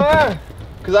what?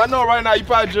 Cause I know right now you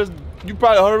probably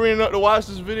hurrying up to watch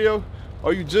this video,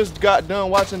 or you just got done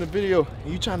watching the video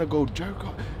and you trying to go jerk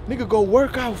off. Nigga, go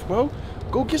work out, bro.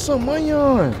 Go get some money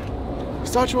on.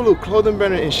 Start your little clothing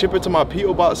brand and ship it to my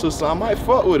P.O. box or something. I might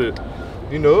fuck with it,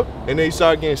 you know? And then you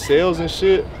start getting sales and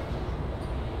shit.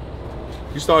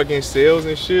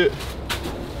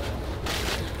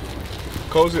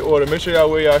 Cozy order. Make sure y'all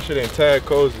wear y'all shit and tag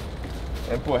Cozy.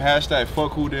 And put hashtag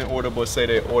fuck who didn't order but say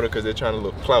they order because they're trying to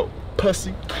look clout.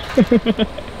 Pussy.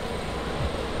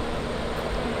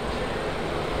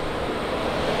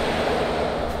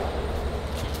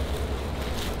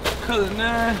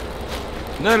 Cullinan.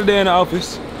 Another day in the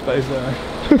office. Face on.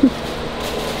 Yeah,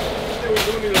 we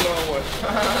do need a long one.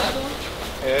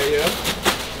 Yeah.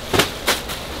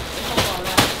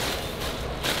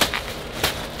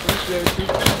 Appreciate you.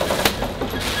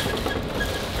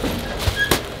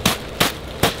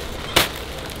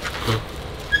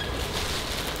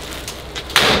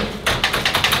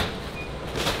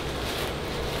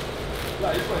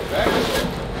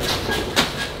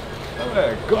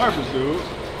 Garbage, dude.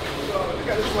 Look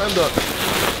at this slammed up.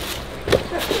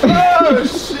 Oh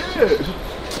shit!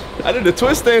 I did the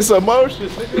twist in some motion,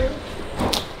 nigga.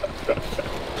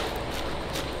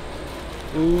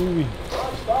 Ooh.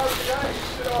 I'm sorry, I ain't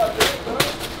shit all day, bro.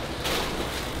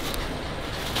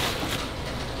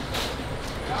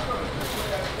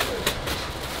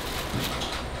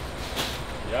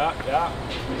 Yeah.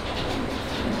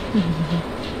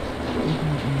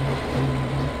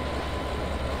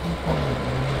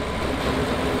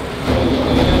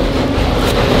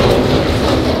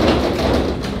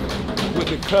 With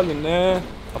the Cullinan,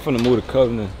 I'm finna move the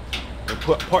Cullinan and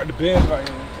park the Benz right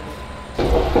here.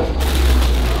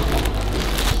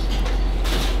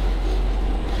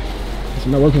 It's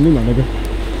not working for me, my nigga.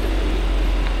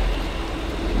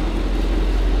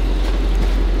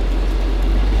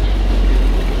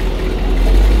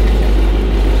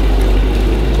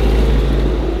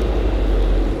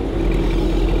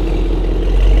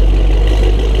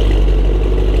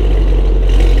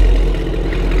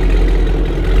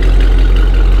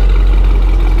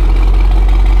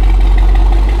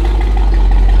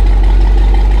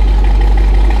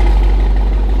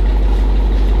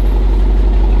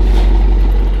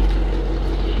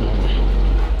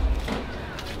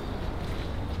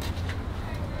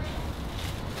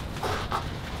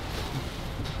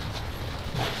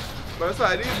 Bro, it's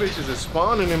like these bitches is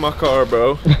spawning in my car,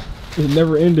 bro. It's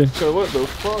never ending. Cause what the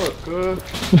fuck, cuz?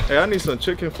 Hey, I need some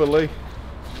chicken fillet.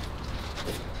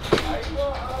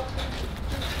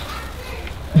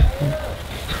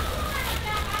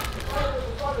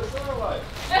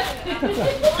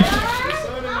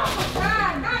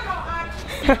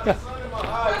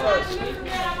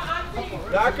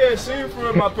 I can't see you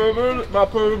for my pervert.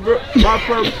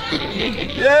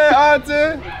 Yeah,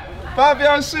 auntie. Pop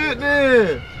your shit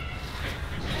then.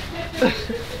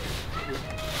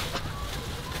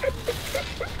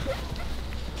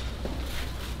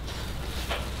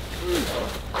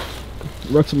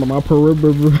 Ruxing my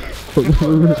peripheral.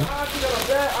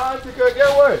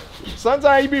 Get what?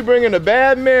 Sometimes you be bringing the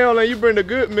bad mail and you bring the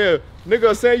good mail.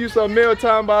 Nigga send you some mail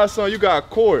time by son, you got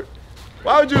court.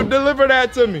 Why would you deliver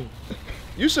that to me?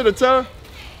 You should have told,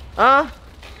 huh?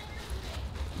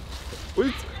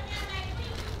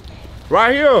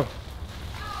 Right here.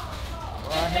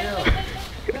 Right here.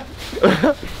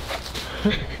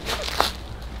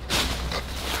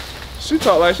 She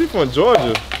talk like she from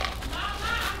Georgia.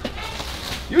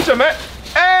 You Jamaican?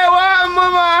 Hey, what,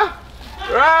 mama?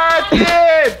 Right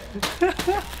there.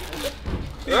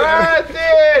 Right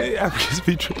there.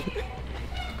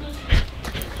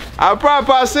 I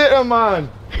probably sit them, man.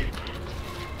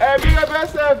 Hey, be the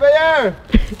best for you.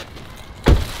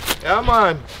 Yeah,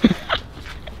 man.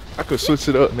 I could switch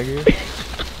it up, nigga.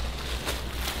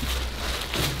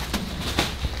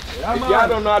 If y'all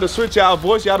don't know how to switch y'all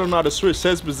voice, y'all don't know how to switch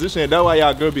sex position, and that's why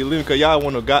y'all girl be leaving, cause y'all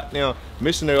want to goddamn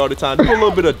missionary all the time. Do a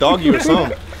little bit of doggy or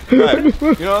something. Like, you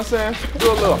know what I'm saying?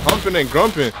 Do a little humping and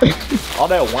grumping. All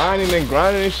that whining and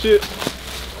grinding and shit.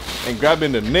 And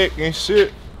grabbing the neck and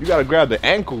shit. You gotta grab the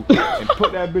ankle and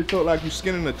put that bitch up like you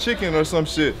skinning a chicken or some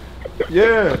shit.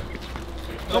 Yeah.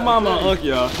 Come on, my uncle,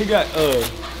 y'all. He got,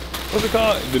 what's it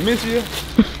called? Dementia?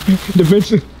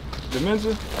 Dementia.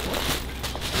 Dementia?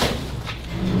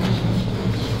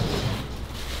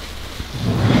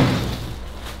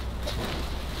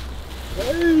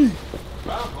 Hey.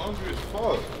 I'm hungry as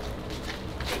fuck.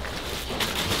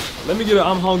 Let me get an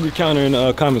I'm hungry counter in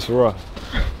the comments for Raw.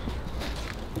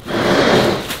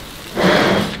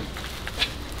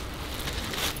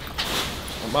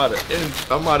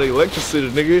 I'm out of electricity,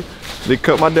 nigga. They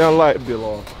cut my damn light bill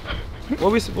off.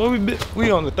 We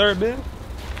on the third bed?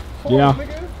 Yeah.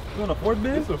 Nigga. We on the fourth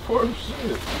bed? It's the fourth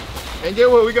shit. And get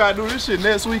what? We gotta do this shit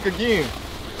next week again.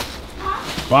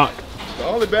 Fuck. The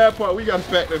only bad part, we gotta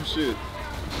pack them shit.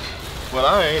 But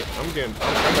I ain't.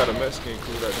 I got a Mexican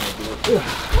crew that gonna do it.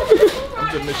 I'm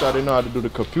just make sure they know how to do the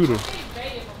computer.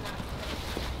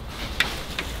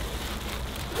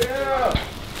 Yeah.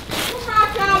 Who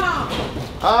brought y'all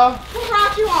on? Who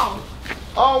brought you on?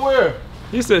 Oh, where?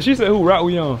 She said who route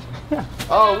we on?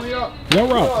 Oh, we on. Your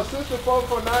We route. on Sister Folk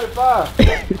for 95.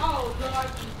 Oh, Lord.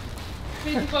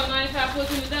 54.95 plus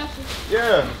in the duster.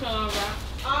 Yeah.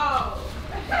 Oh.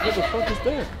 What the fuck is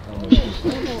that?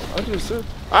 I just said.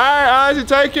 Alright, Isaac,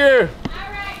 take care.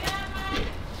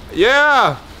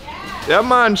 Yeah. Yeah,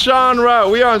 man, Sean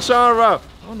route. We on Sean route.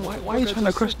 I don't know why you trying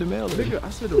to crush the mail? Nigga, I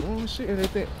said the wrong shit and they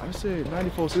think I said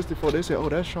 9464. They said, oh,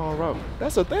 that's Sean route.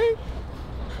 That's a thing.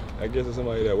 I guess it's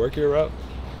somebody that work here route.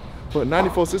 But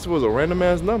 9464 was a random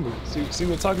ass number. See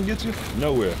what talking get you?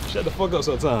 Nowhere. Shut the fuck up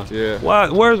sometimes. Yeah. Why?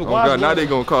 Where's? Oh why? God, now they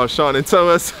gonna call Sean and tell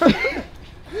us.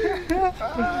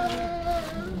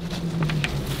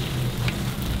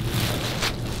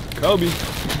 Kobe.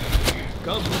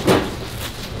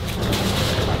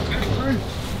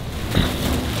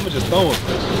 I'ma just throw him.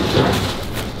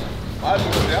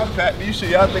 I'm packed these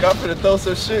shit. Y'all think I'm finna throw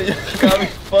some shit? Y'all got me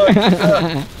fucked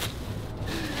up.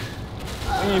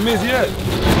 I ain't missed yet.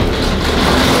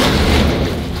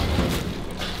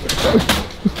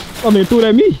 I mean, threw it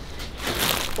at me.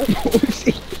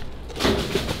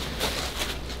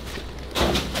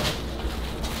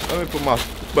 Let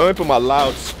me put my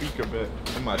loudspeaker back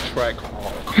in my track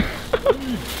hall.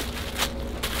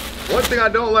 One thing I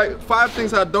don't like, 5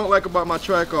 things I don't like about my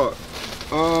track hall.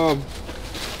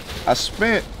 I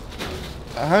spent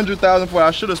 100,000 for it.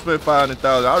 I should have spent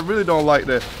 500,000. I really don't like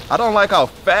that. I don't like how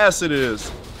fast it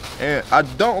is, and I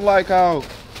don't like how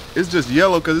it's just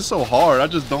yellow because it's so hard. I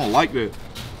just don't like that.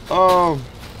 I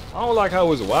don't like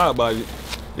how it's wide body.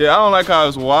 Yeah, I don't like how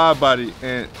it's wide body,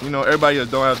 and you know everybody else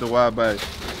don't have the wide body.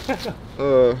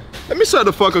 Let me shut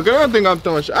the fuck up. I don't think I'm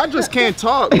throwing shit. I just can't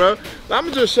talk, bro.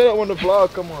 I'ma just shut up when the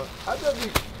vlog come on. I just be.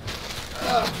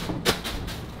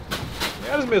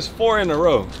 I just missed 4 in a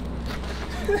row.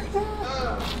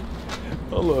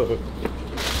 Hold up.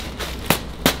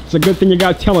 It's a good thing you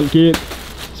got talent, kid.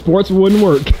 Sports wouldn't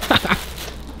work.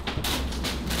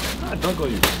 I dunk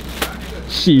on you.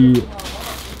 Shit.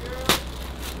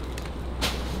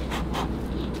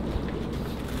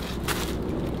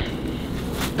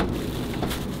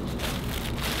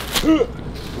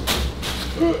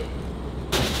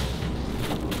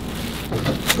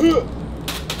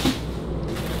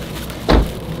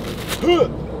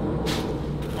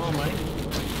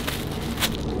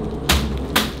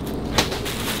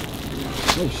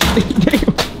 Oh shit,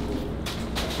 damn.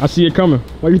 I see it coming.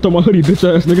 Why you throw my hoodie, bitch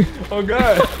ass nigga? Oh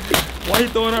God. Why you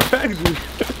throwing our packages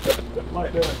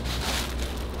like that?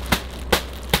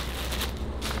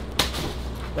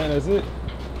 And that's it.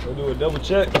 We'll do a double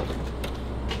check.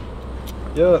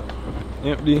 Yup.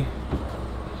 Empty.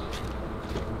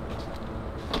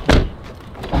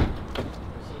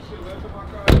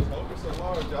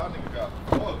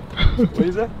 What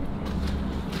is that?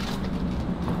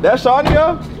 That's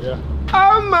audio? Yeah.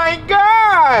 Oh my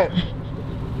God!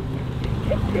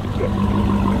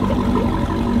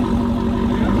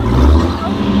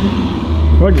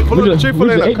 Fuck it. Pull We up the just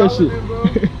Chick-fil-A ate that shit.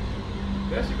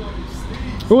 That shit gonna be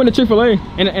steep. We went to Chick-fil-A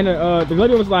and the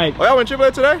lady was like, Oh, y'all went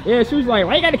Chick-fil-A today? yeah, she was like,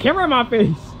 why you got the camera in my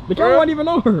face? The camera Girl. wasn't even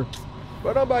on her.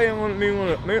 But nobody even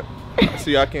wanna.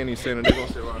 See, I can't even say it. They gonna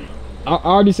say right now. I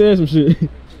already said some shit.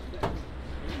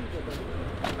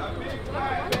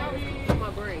 My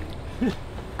brain.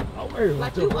 I'm worried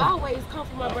Like about you always come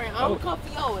for my brain. I'm come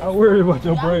for yours. I'm worried about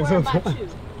your I'm brain worried about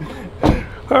sometimes. you.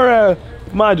 Alright,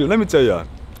 mind you, let me tell y'all.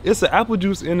 It's an apple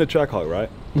juice in the track hawk, right?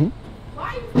 Why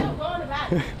are you still going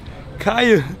about it?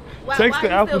 Kaya Why takes you the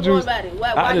still apple going juice about it? Why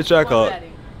out of you the still track going hawk. about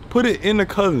it? Put it in the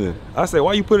cousin. I say,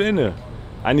 why you put it in there?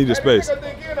 I need the space.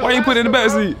 Why you put it in the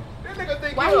back seat?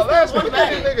 Why he still going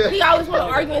about it? He always want to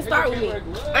argue and start with me.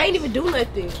 I ain't even do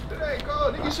nothing. It ain't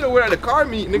cold. Nigga, you should wear at the car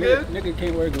meet, nigga. Nigga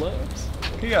can't wear gloves.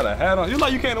 He got a hat on. You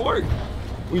like you came to work.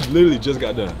 We literally just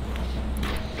got done.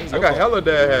 I got hella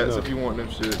dad hats if you want them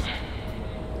shits.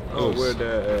 Oh, wear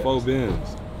dad hats. 4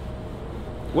 bins.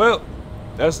 Well,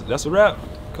 that's a wrap.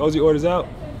 Cozy orders out.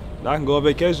 Now I can go on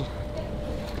vacation.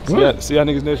 See y'all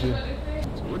niggas next year.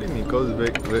 What do you mean, cozy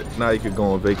vacation? Now you could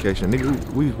go on vacation.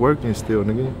 Nigga, we working still,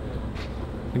 nigga.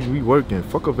 Nigga, we working.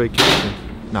 Fuck a vacation.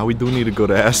 Now we do need to go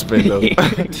to Aspen, though.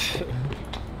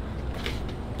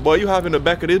 Boy, you hop in the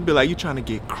back of this, be like you trying to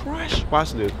get crushed.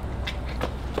 Watch this.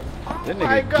 Oh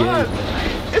my God.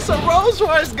 It's a Rolls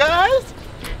Royce, guys.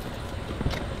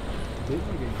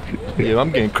 Yeah,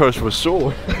 I'm getting crushed for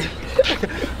sure.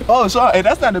 Oh, sorry. Hey,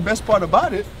 that's not the best part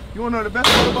about it. You wanna know the best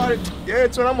part about it? Yeah,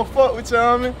 twin, I'ma fuck with you,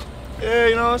 homie. Yeah,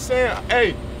 you know what I'm saying?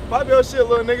 Hey, pop your shit,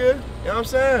 little nigga. You know what I'm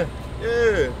saying?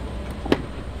 Yeah.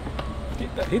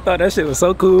 He thought that shit was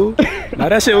so cool. Nah,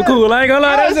 that shit was cool. I ain't gonna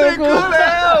lie, that shit was cool.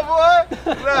 That shit cool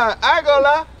as hell, boy. Nah, I ain't gonna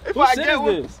lie. If Who I shit get is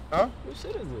one, this? huh? What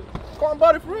shit is this? Quan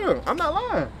bought it for real. I'm not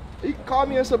lying. He called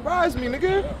me and surprised me,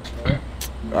 nigga.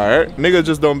 Alright, niggas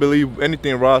just don't believe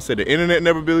anything Raw said. The internet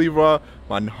never believe Raw.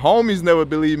 My homies never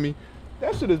believe me.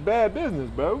 That shit is bad business,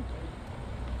 bro.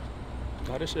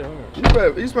 Nah, this shit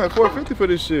hard. He spent $450 for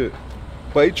this shit.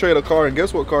 But he traded a car, and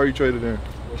guess what car he traded in?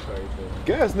 What car you traded?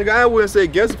 Guess, nigga. I wouldn't say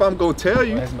guess if I'm gonna tell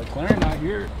you. That's McLaren not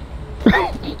here. The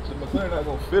McLaren not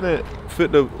gonna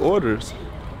fit the orders.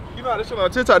 You know how this shit on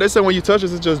TikTok, they say when you touch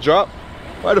this, it just drop.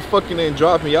 Why the fuck you ain't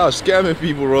dropping? Y'all scamming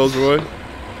people, Rolls Royce.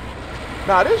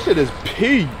 Nah, this shit is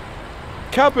P.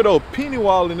 Capital Penny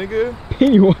Wallet, nigga.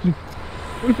 Penny Wallet?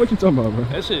 What the fuck you talking about, bro?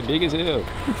 That shit big as hell.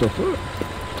 What the fuck?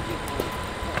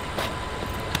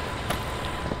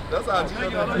 That's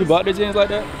how You bought the jeans like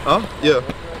that? Huh? Yeah.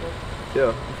 Yeah.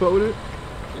 You fuck with it?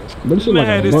 But this shit Man like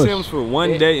had a this lunch. Tim's for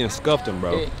one day and scuffed him,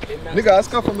 bro. Nigga, I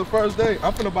scuffed from the first day.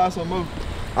 I'm finna buy some more.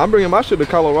 I'm bringing my shit to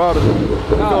Colorado.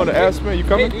 You going to Aspen? You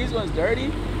coming? These ones dirty. You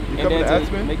And coming to then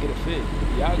Aspen? make it a fit.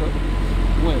 Y'all go.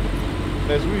 When?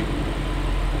 Next week.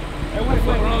 Hey, what the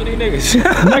fuck wrong with these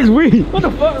niggas? Next week. What the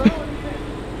fuck wrong with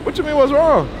What you mean, what's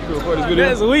wrong? these niggas?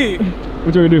 Next week.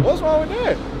 What you gonna do? What's wrong with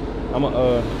that? I'm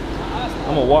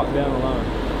gonna walk down the line.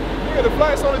 Nigga, the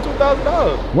flight's only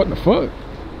 $2,000. What the fuck?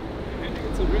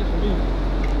 Too rich for me.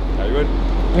 Are you ready?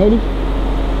 Ready?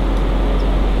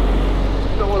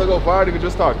 You don't wanna go viral, you can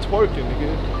just start twerking, nigga.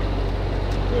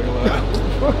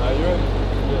 Are you ready?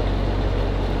 Yeah.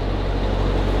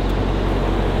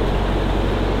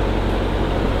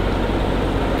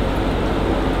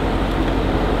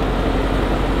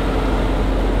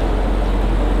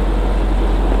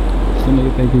 Some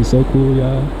nigga think he's so cool,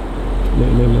 y'all. Look.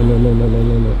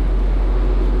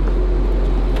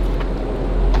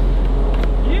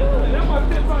 Yeah, that's my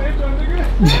TikTok intro, nigga.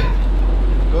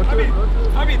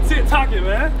 I be TikToking,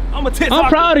 man. I'm a TikToker. I'm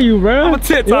proud of you, bro. I'm a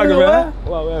TikToker, man.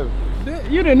 Well,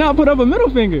 You did not put up a middle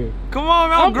finger. Come on,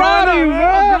 man. I'm proud of you, bro.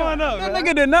 I'm growing up, That man.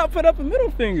 nigga did not put up a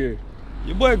middle finger.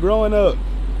 your boy growing up.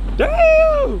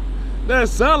 Damn! That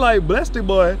sound like Blessed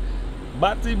Boy.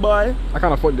 Bati boy. I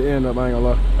kind of fucked the end up, I ain't gonna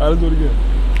lie. Alright, let's do it again.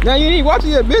 Now you ain't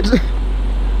watching yet, bitch. Do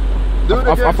it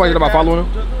I again, fucked it up by say following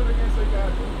him. Just do it again, say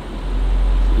God.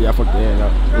 Yeah, I fucked the end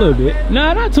up. A little bit.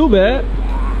 Nah, not too bad.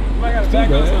 I gotta back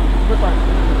up something.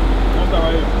 I'm start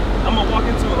right here. I'm gonna walk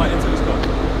into it like into this car.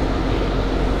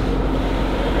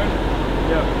 Ready?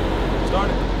 Yeah. Start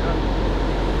it.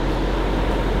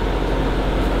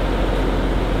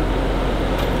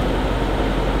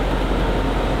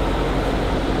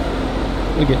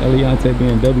 Look at Eliante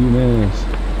BMW, man.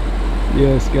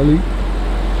 Yeah, Skelly.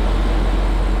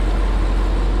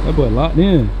 That boy locked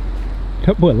in.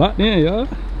 That boy locked in, y'all.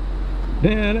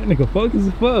 Damn, that nigga focused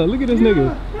as fuck. Look at this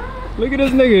nigga. Look at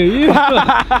this nigga.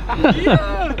 Yeah.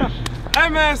 Yeah. Hey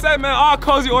man, say man, all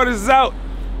cozy orders is out.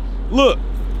 Look,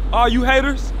 all you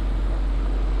haters,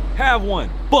 have one.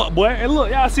 Fuck boy. And look,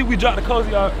 y'all see we dropped the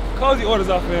cozy orders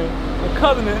off here. A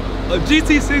Cullinan, a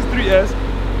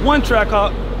GT63S, 1 track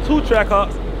hawk, 2 track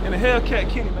hawks, and a Hellcat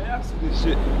Kenny, man. Y'all see this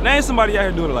shit. There ain't somebody out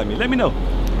here doing it like me. Let me know.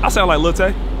 I sound like Lil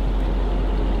Tay.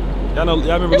 Y'all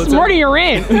remember Lil Tay? It's more than your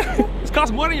rent. It's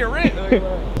cost more than your rent.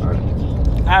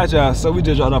 Alright y'all, so we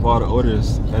just dropped off all the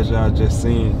orders as y'all just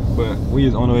seen, but we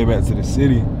is on the way back to the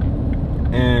city.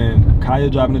 And Kaya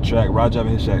driving the track, Rod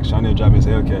driving his shack, Shawnee driving his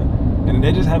Hellcat. And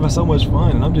they just having so much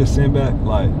fun, and I'm just sitting back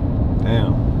like,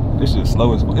 damn, this shit's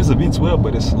slow as fuck. It's a V12,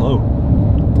 but it's slow.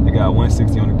 It got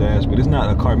 160 on the dash, but it's not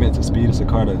a car meant to speed, it's a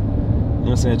car to, you know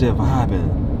what I'm saying, just vibing.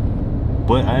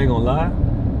 But I ain't gonna lie,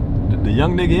 the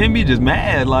young nigga in me just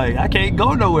mad, like I can't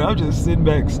go nowhere, I'm just sitting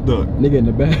back stuck. Nigga in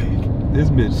the back. This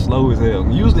bitch slow as hell.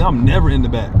 Usually I'm never in the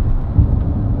back.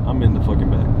 I'm in the fucking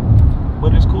back.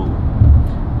 But it's cool.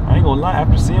 I ain't gonna lie,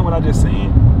 after seeing what I just seen,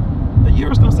 a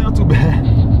Urus don't sound too bad.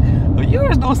 A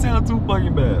Urus don't sound too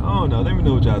fucking bad. I don't know. Let me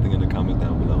know what y'all think in the comments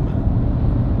down below,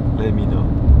 man. Let me know.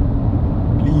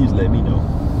 Please let me know.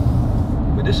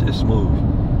 But this shit's smooth.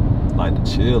 Like the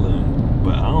chilling.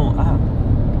 But I don't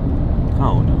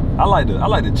know. I like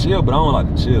to chill, but I don't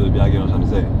like to chill, if y'all get what I'm trying to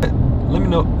say. Let me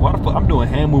know why the fuck I'm doing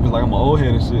hand movements like I'm an old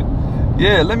head and shit.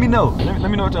 Yeah, let me know. Let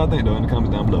me know what y'all think though in the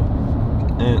comments down below.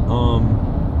 And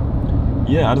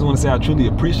yeah, I just want to say I truly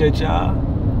appreciate y'all.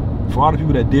 For all the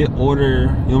people that did order, you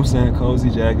know what I'm saying, cozy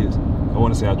jackets, I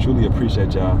want to say I truly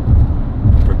appreciate y'all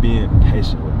for being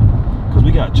patient with me. Because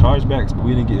we got chargebacks, but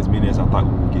we didn't get as many as I thought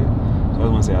we would get. So I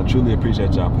just want to say I truly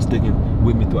appreciate y'all for sticking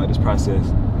with me throughout this process.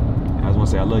 And I just want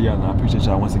to say I love y'all and I appreciate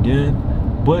y'all once again.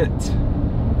 But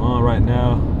on right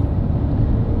now,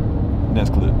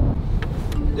 next clip.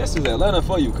 This is Atlanta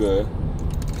for you, cuz.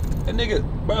 That nigga,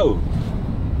 bro,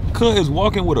 cuz is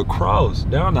walking with a cross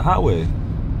down the highway.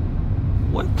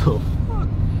 What the fuck?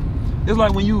 It's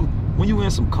like when you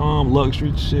in some calm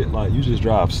luxury shit, like you just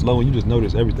drive slow and you just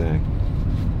notice everything.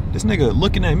 This nigga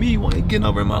looking at me, getting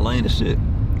over in my lane and shit.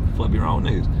 Fuck your own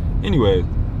niggas. Anyway,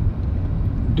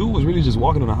 dude was really just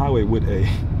walking on the highway with a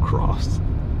cross.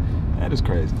 That is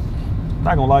crazy.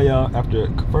 Not gonna lie, y'all. After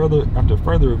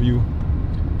further review,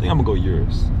 I think I'm gonna go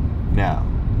yours now.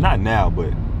 Not now,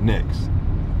 but next,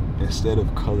 instead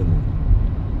of Cullinan.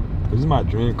 This is my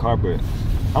dream car, but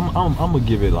I'm gonna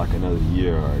give it like another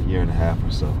year or a year and a half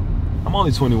or so. I'm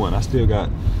only 21. I still got,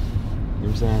 you know what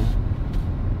I'm saying?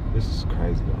 This is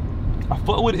crazy though. I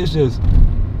fuck with it. It's just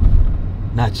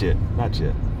not yet. Nah,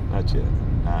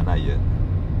 not yet.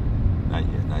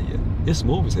 Not yet. It's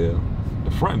smooth as hell.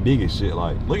 The front big as shit.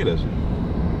 Like, look at that shit.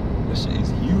 That shit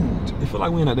is huge. It feel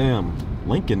like we in a damn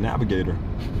Lincoln Navigator.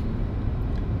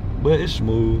 But it's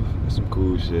smooth. It's some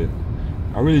cool shit.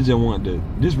 I really just want to,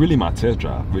 this really my test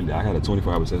drive. Really, I had a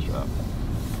 24-hour test drive.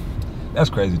 That's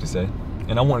crazy to say.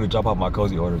 And I wanted to drop off my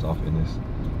cozy orders off in this.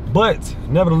 But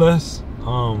nevertheless,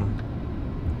 I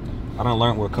done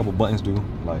learned what a couple buttons do.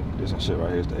 Like this and shit right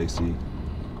here is the AC.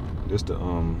 This the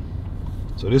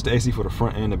so this the AC for the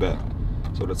front and the back.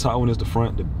 So the top one is the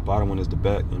front, the bottom one is the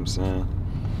back, you know what I'm saying?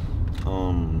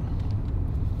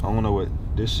 I don't know what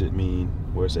this shit mean,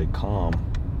 where it say calm.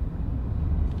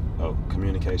 Oh,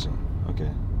 communication. Okay.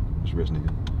 It's rich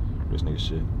nigga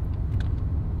shit.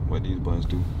 What these buttons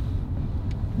do.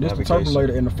 This the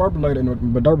turbulator and the defibrillator and the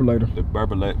defibrillator. The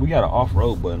defibrillator. We got an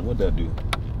off-road button. What that do?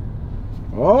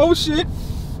 Oh shit.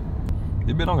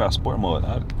 This bit don't got sport mode.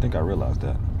 I think I realized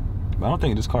that. But I don't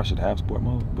think this car should have sport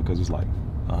mode because it's like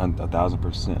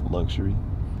 1,000% luxury.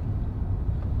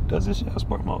 Does this shit have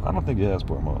sport mode? I don't think it has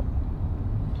sport mode.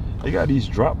 They got these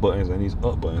drop buttons and these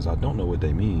up buttons. I don't know what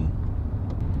they mean.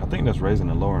 I think that's raising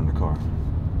and lowering the car.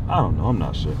 I don't know, I'm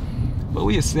not sure. But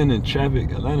we ascending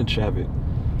traffic, Atlanta traffic.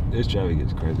 This traffic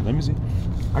is crazy. Let me see.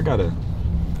 I got a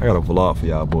vlog for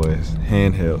y'all boys,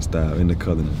 handheld style in the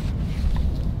Cullinan.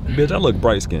 Bitch, I look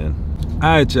bright skinned.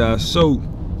 Alright y'all, so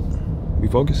we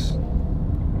focus?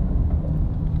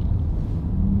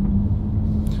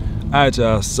 Alright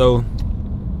y'all, so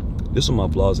this is what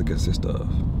my vlogs consist of.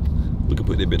 We can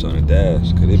put that bitch on the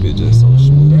dash, cause that bitch just so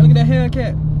smooth. Damn, look at that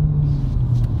Hellcat.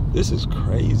 This is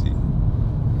crazy.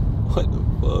 What the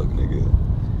fuck, nigga?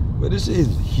 But this shit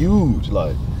is huge,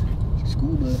 like.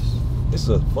 School bus. It's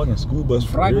a fucking school bus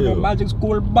for real. Magic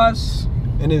school bus.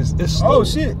 And it's slow. Oh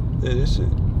shit. Yeah, this shit.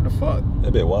 What the fuck?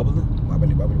 That bit wobbling?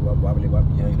 Wobbly. Yeah, a bit wobbling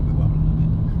a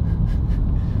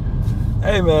bit.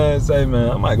 Hey man, say man,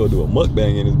 I might go do a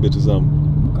mukbang in this bitch or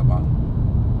something. Come on.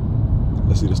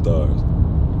 Let's see the stars.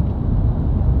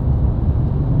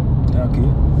 Okay.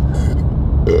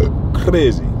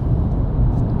 Crazy.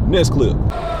 Next clip.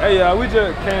 Hey y'all, we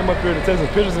just came up here to take some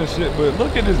pictures and shit, but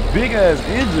look at this big ass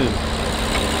engine.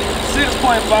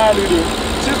 6.5 liter,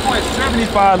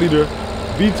 6.75 liter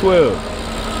V12.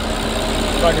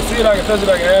 If I can see it, I can touch it,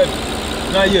 I can add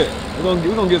it. Not yet.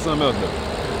 We're gonna get something else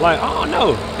though. Like, I don't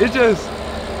know. It's just,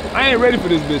 I ain't ready for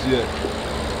this bitch yet.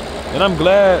 And I'm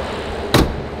glad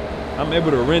I'm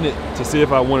able to rent it to see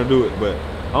if I want to do it, but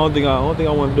I don't think I want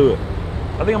to do it.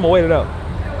 I think I'm gonna wait it out.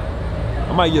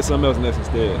 I might get something else next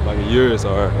instead, like a Urus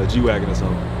or a G-Wagon or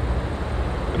something.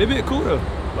 But they be cool though.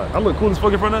 Like, I look cool as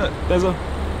fuck in front of that. That's a.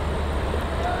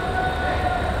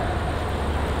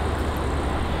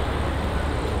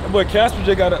 That boy Casper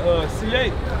just got a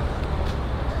C8.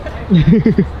 You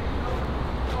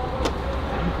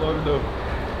close the door.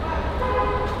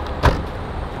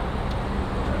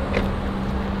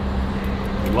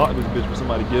 Lock this bitch for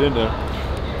somebody to get in there.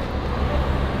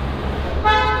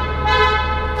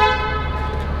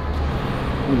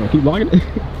 You gonna keep locking it?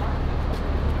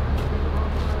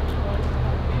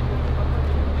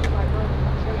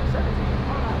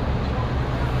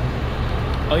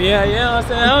 Oh yeah, you know what I'm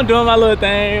saying? I'm doing my little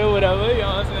thing or whatever, you know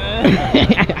what I'm saying?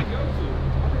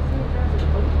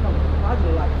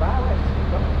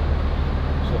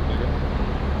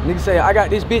 Nigga say, I got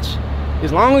this bitch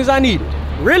as long as I need it.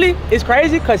 Really? It's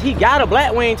crazy because he got a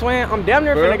black wing twin. I'm damn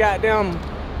near finna goddamn.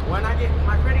 When I get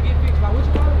my credit get fixed, like, what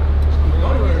you call it?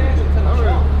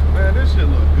 Man, this shit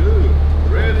look good.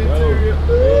 Red interior.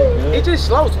 shit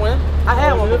slow, twin. I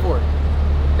had one before.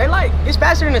 They like, it's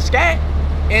faster than a scat,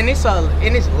 and it's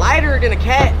lighter than a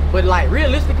cat, but like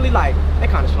realistically, like they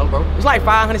kind of slow, bro. It's like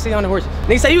 500, 600 horses.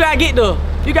 They say you gotta get the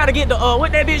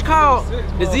what that bitch called?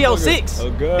 The Z06.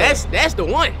 Oh god. That's the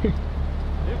one.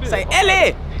 Say,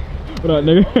 Ellie. What up,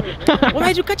 nigga? What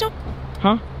made you cut your?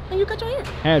 Huh? When you cut your hair?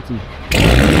 Had to.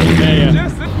 Yeah.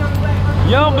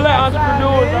 Young black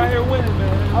entrepreneurs out here winning,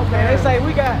 man. Okay, they say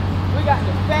we got the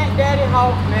Fat Daddy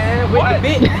Hawk, man, with the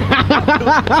big.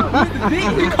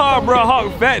 We call bro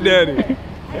Hawk Fat Daddy.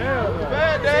 Yeah,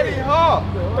 Fat Daddy Hawk.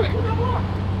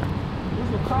 There's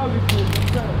some cozy shit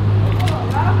himself.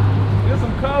 There's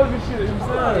some cozy shit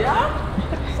himself. Yeah?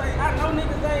 Say, I know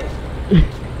niggas ain't.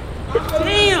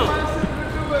 Damn.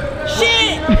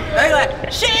 Shit. They like,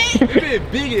 shit. It been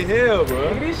big as hell, bro.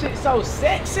 Nigga, this shit so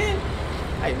sexy.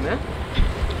 Hey, man.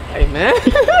 Hey, man.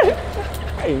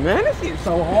 Hey, man, this shit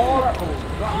so hard. Oh,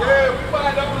 God. Yeah, we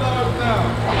find double R's now.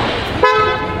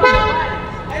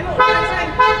 Hey, look,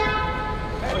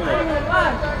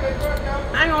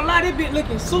 I ain't gonna lie, this bitch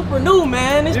looking super new,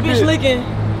 man. This bitch looking.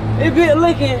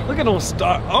 Look at those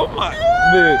stars. Oh my,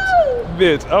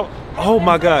 bitch. Oh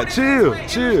my God, chill.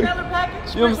 You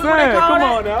know what I'm saying? Come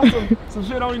on now, some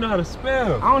shit I don't even know how to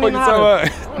spell. I don't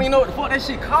even know what the fuck that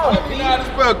shit called. You know how to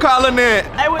spell Cullinan.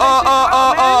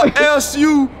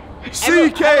 S-U-C-K-A.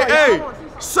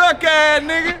 Suck ass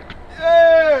nigga.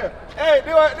 Yeah. Hey,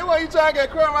 this why you trying to get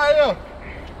crumb right here.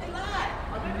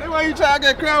 This why you trying to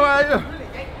get crumb right here.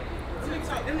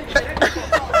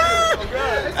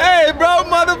 Hey, bro,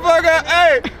 motherfucker.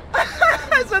 Hey.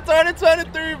 It's a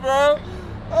 2023, bro.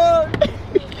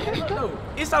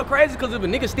 It's so crazy because if a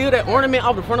nigga steal that ornament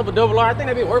off the front of a double R, I think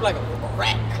that be worth like a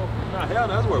rack. Nah, hell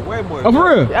no, that's worth way more. Oh, for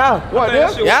real? Yeah. What,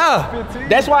 this? Yeah.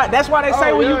 That's why they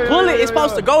say when you pull it, it's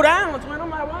supposed to go down. I'm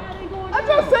like, why are they going down?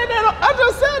 I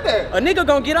just said that. A nigga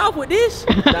gonna get off with this?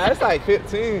 Nah, it's like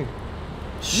 15.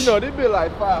 You know, this be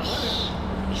like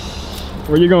 500.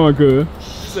 Where you going, cuz?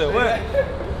 You said what?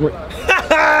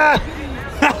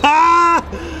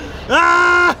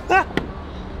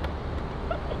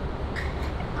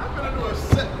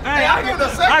 Hey,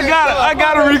 I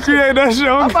gotta recreate that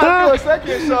show. I'm about to do a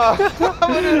second shot.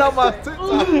 I'm gonna do it on my TikTok.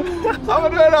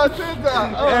 I'm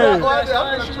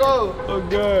finna troll. Oh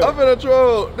god. I'm finna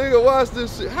troll. Nigga, watch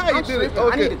this shit. How you did it?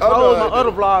 I need to close my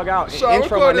other vlog out and Sean,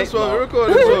 intro my record next this one. vlog. Record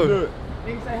this one.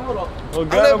 Nigga say, hold up. Oh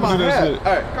god, I'm gonna do this shit.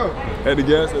 Alright, come. At the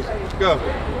gas station. Go.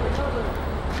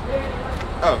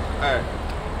 Oh, alright.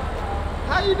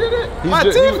 How you did it? My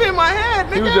teeth in my head,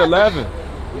 nigga. He was just laughing.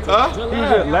 Huh? He was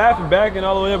just laughing, backing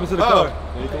all the way up into the car.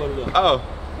 Oh.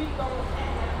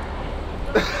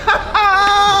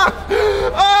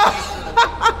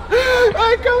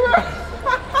 Hey, come here.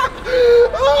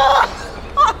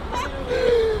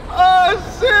 Oh,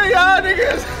 shit, y'all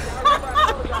niggas.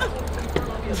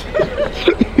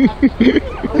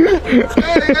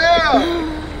 Hey, yeah.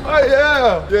 Oh,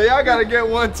 yeah. Yeah, y'all gotta get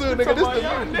one too, nigga. This the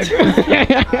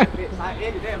I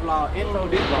ended that vlog, intro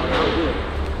this vlog, I'm good.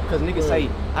 Cause niggas say,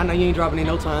 I know you ain't dropping in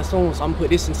no time soon, so I'm gonna put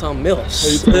this in something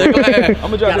else. I'm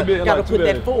gonna drop a bit in gotta like 2 put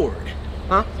days. that forward.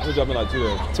 Huh? I'm gonna drop in like 2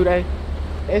 days. 2 days?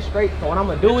 That's straight. So what I'm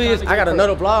gonna do is, I got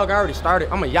another vlog I already started.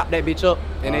 I'm gonna yop that bitch up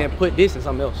and then put this in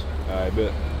something else. Alright,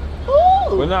 bet.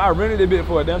 Ooh. Well, now I rented that bit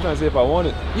for a damn trying to see if I want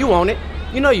it. You want it?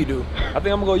 You know you do. I think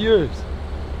I'm gonna go yours.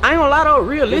 I ain't gonna lie though,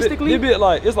 realistically, This bit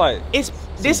like, it's like.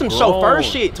 this some chauffeur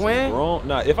shit, twin.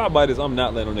 Nah, if I buy this, I'm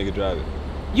not letting no nigga drive it.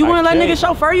 You wouldn't let can't. niggas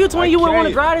chauffeur you, twin? You wouldn't want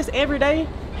to can't. drive this every day?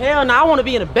 Hell no, I want to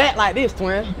be in the back like this,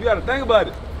 twin. You gotta think about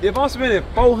it. If I'm spending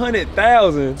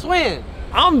 400,000, Twin.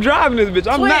 I'm driving this bitch.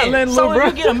 I'm Twin. not letting so little bro.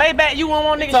 if you get a Maybach, you won't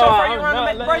want niggas So chauffeur you I'm around not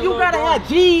the Maybach. Bro, letting you little gotta bro. have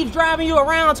Jeeves driving you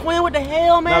around, twin. What the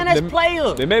hell, man? Nah, That's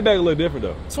player. They made back a little different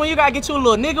though. Twin, you gotta get you a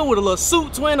little nigga with a little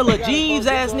suit, twin, a little Jeeves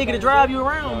ass nigga to drive you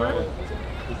around, bro.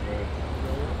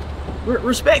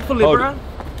 Respectfully, bro.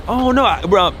 Oh no,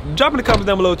 bro. Drop in the comments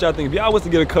down below what y'all think. If y'all was to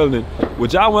get a Cullinan,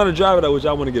 would y'all want to drive it or would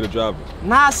y'all want to get a driver?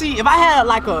 Nah, see, if I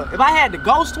had the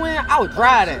Ghost twin, I would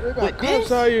drive that. But this,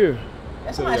 here.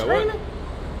 that's somebody screaming.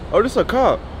 Oh, this a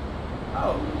cop.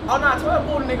 Oh, nah, 12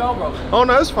 pulled the nigga over. Oh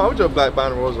no, it's fine with your black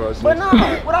binding Rolls Royce. But nah,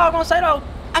 what I was gonna say though,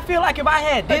 I feel like if I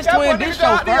had this twin, this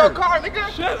chauffeur.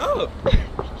 Shut up.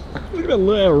 Look at that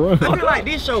little run. I feel like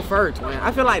this chauffeur, twin.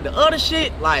 I feel like the other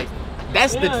shit, like,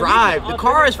 that's the drive. The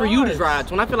car is for you to drive,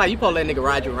 twin. I feel like you supposed to let nigga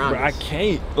ride you around. Bro, I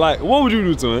can't. Like, what would you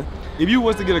do to him? if you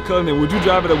was to get a Cullinan, would you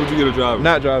drive it or would you get a driver?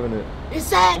 Not driving it.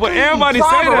 Exactly. But everybody say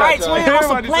Driver that. rights, man. On some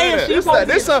Everybody say player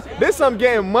that. shit. This some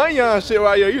getting money on shit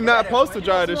right here. You not supposed to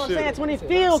drive this That's what I'm saying. shit. It's when it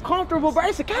feels comfortable, bro.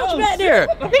 It's a couch back there.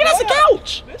 Nigga, that's a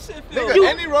couch. Nigga,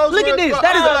 any Rolls Look at Royce, this. bro,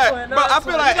 That is like, bro, I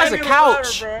feel like That's a any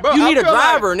couch. Bro, You need I a feel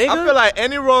driver, like, nigga. I feel like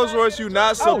any Rolls Royce, you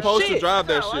not supposed to shit. drive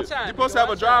that shit. You supposed to have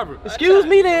a driver. Excuse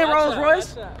me then, Rolls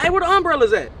Royce. Hey, where the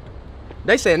umbrellas at?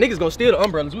 They said niggas gonna steal the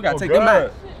umbrellas. We gotta take them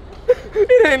out.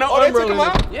 It ain't no They umbrellas. took them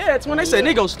out? Yeah, it's when they said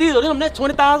niggas gonna steal them. That's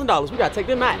 $20,000. We gotta take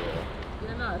them out.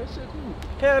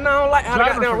 Hell no, I don't like how the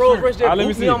goddamn Rolls Royce just Let me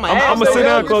booped see. me on my I'm ass. gonna sit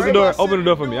down and close the door. Everybody Open the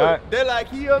door for me, all right? They're like,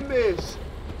 he a miss.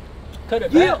 Cut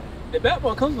it back. The back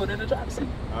one comes with it in the driver's seat.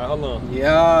 All right, hold on.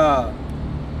 Yeah.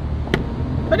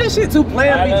 But this shit too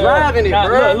plain to be driving it,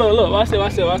 bro. Look. Watch it.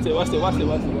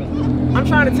 I'm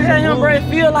trying to tell him, bro, it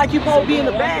feel like you supposed to be in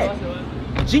the back.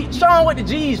 Show him what the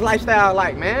G's lifestyle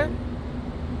like, man.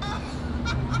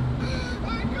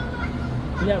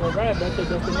 You have a ride back to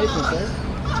your destination, sir.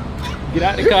 Get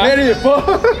out the car. That is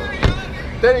fuck.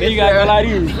 Then you gotta go like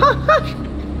you.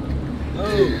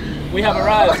 We have a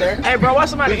ride, sir. Hey, bro, why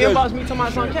somebody inbox me to my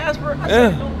son Casper? I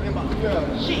said, don't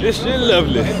inbox. This shit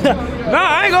lovely. Nah,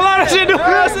 I ain't gonna lie, that shit do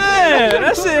good.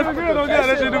 That shit for real, don't get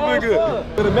that shit do pretty good.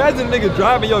 But imagine a nigga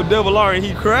driving your Devil R and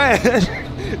he crashed.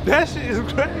 That shit is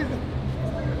crazy.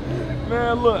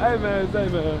 Man, look, hey man. I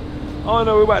don't know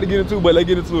what we're about to get into, but let's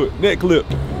get into it. Next clip.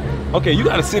 Okay, you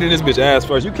gotta sit in this bitch ass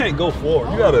first. You can't go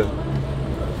forward. You gotta.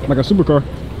 Like a supercar.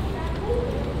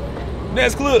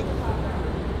 Next clip.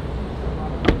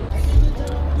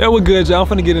 Yeah, we're good, y'all. I'm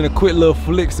finna get in a quick little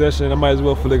flick session. I might as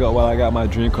well flick up while I got my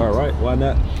dream car, right? Why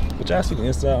not? But y'all see the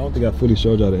inside. I don't think I fully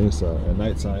showed y'all the inside at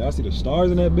nighttime. Y'all see the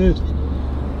stars in that bitch?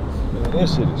 Man, that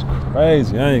shit is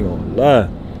crazy. I ain't gonna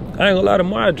lie. The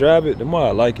more I drive it, the more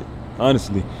I like it,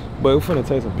 honestly. But we're finna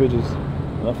take some pictures.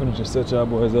 I'm finna just set y'all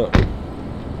boys up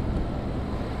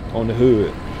on the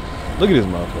hood. Look at this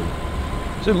motherfucker.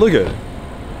 Just look at it.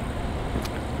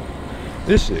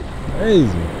 This shit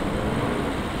crazy.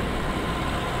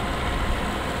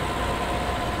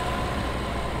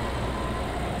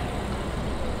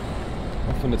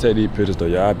 I'm finna take these pictures though,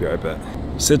 y'all. I'll be right back.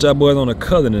 Set y'all boys on a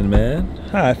Cullinan, man.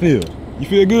 How I feel? You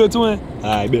feel good, twin?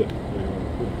 I bet.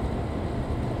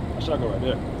 I shall go right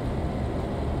there.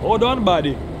 Hold on,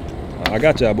 buddy. I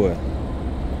got y'all, boy.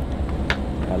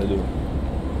 Hallelujah.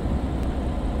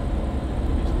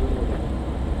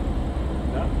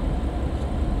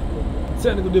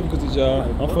 Technical difficulties, y'all.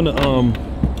 I'm finna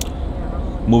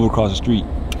move across the street.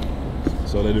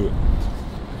 So let's do it.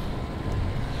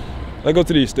 Let's go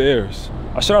to these stairs.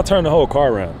 Or should I turn the whole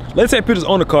car around? Let's take pictures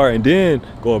on the car and then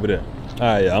go over there.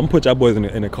 Alright, yeah, I'm gonna put y'all boys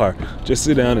in the car. Just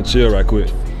sit down and chill right quick.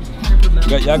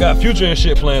 Y'all got future and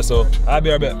shit planned, so I'll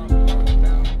be right back.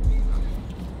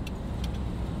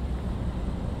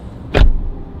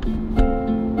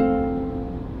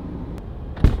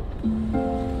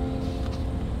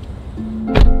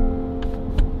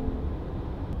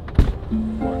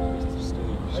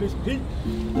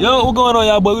 Yo, what going on,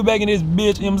 y'all boy? We back in this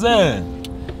bitch, you know what I'm saying?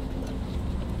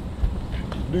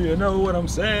 Do you know what I'm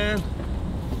saying?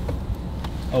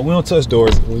 Oh, we don't touch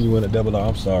doors when you in a double R,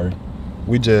 I'm sorry.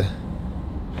 We just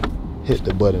hit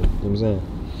the button, you know what I'm saying?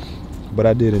 But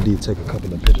I did indeed take a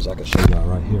couple of pictures I can show y'all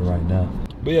right here, right now.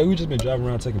 But yeah, we just been driving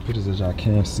around taking pictures as y'all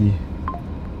can see. Look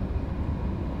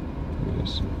at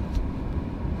this shit.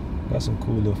 Got some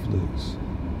cool little flicks.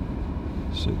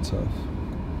 Shit tough.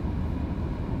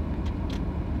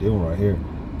 This one right here,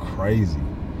 crazy.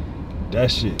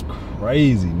 That shit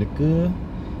crazy, nigga.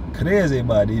 Crazy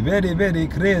body, very, very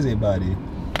crazy body.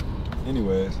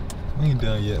 Anyways, we ain't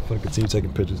done yet. I'm gonna continue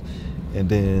taking pictures. And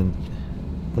then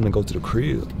I'm gonna go to the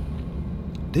crib.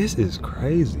 This is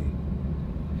crazy.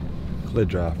 Let's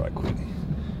drive right quickly.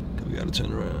 Cause we gotta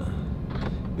turn around.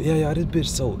 But yeah, y'all, this bitch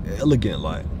so elegant,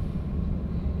 like.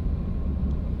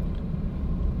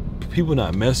 People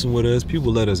not messing with us.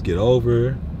 People let us get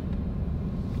over.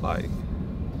 Like,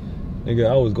 nigga,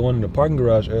 I was going in the parking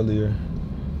garage earlier,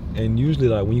 and usually,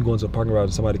 like, when you go into a parking garage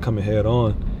and somebody coming head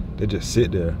on, they just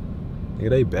sit there.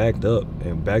 Nigga, they backed up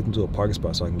and backed into a parking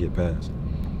spot so I can get past.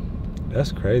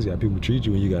 That's crazy how people treat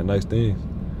you when you got nice things.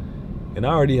 And I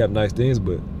already have nice things,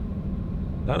 but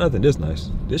not nothing this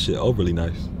nice. This shit overly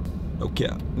nice. No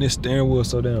cap. And this steering wheel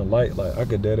so damn light, like, I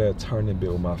could dead ass turn it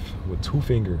bit with 2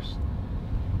 fingers.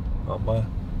 Oh my.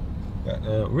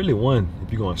 Really one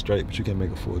if you're going straight, but you can't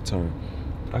make a full turn.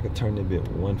 I could turn that bit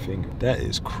with 1 finger. That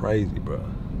is crazy, bro.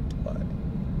 Like,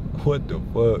 what the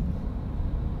fuck?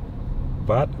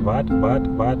 What?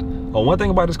 Oh, one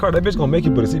thing about this car, that bitch gonna make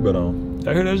you put a seatbelt on.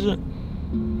 Y'all hear that shit?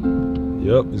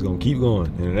 Yup, it's gonna keep going,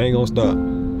 and it ain't gonna stop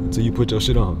until you put your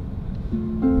shit on.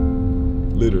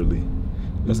 literally.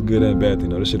 That's a good and bad thing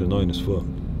though. This shit annoying as fuck.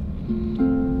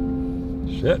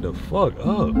 Shut the fuck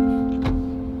up.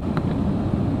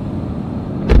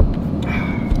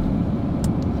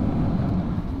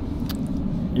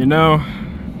 You know,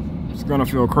 it's gonna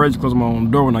feel crazy closing my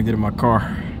own door when I get in my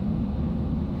car.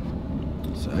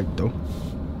 Exacto.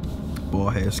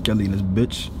 Bald head skelly in this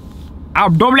bitch.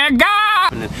 Abdominal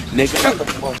guy!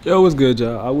 Yo, what's good,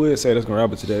 y'all? I would say that's gonna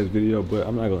wrap up today's video, but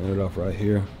I'm not gonna end it off right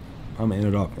here. I'm gonna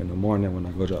end it off in the morning when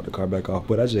I go drop the car back off.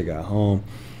 But I just got home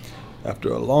after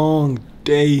a long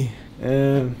day,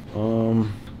 and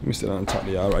let me sit down and talk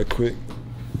to y'all right quick.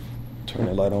 Turn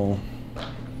that light on.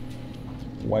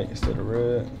 White instead of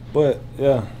red. But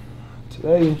yeah,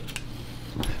 today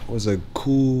was a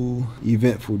cool,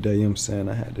 eventful day, you know what I'm saying?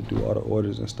 I had to do all the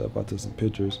orders and stuff. I took some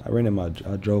pictures.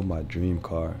 I drove my dream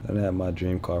car. I had my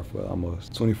dream car for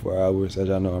almost 24 hours. As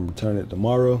y'all know, I'm returning it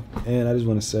tomorrow. And I just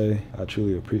want to say, I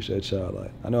truly appreciate y'all.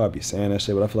 Like, I know I be saying that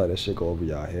shit, but I feel like that shit go over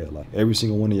y'all head. Like, every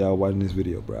single one of y'all watching this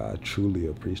video, bro, I truly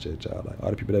appreciate y'all. Like, all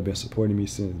the people that have been supporting me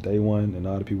since day one, and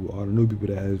all the new people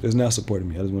that is now supporting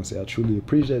me. I just want to say, I truly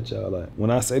appreciate y'all. Like,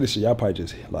 when I say this shit, y'all probably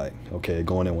just like, okay,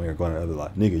 going in one ear, going in the other.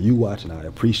 Like, nigga, you watching, I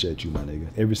appreciate you, my nigga.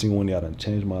 Every single one of y'all done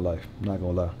changed my life. I'm not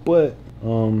gonna lie. But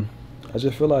I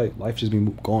just feel like life just be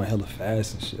going hella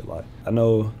fast and shit. Like, I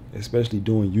know, especially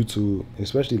doing YouTube,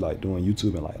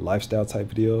 and like lifestyle type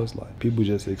videos, like people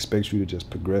just expect you to just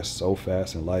progress so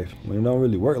fast in life when it don't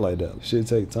really work like that. Shit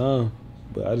take time,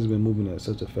 but I just been moving at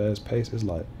such a fast pace. It's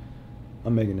like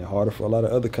I'm making it harder for a lot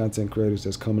of other content creators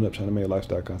that's coming up trying to make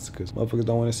lifestyle content, because motherfuckers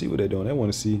don't want to see what they're doing. They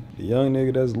want to see the young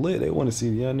nigga that's lit. They want to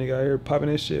see the young nigga out here popping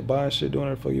this shit, buying shit, doing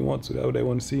whatever the fuck you want to. That's what they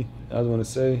want to see. I just want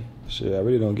to say, shit, I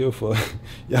really don't give a fuck.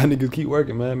 Y'all niggas keep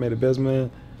working, man. May the best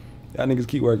man. Y'all niggas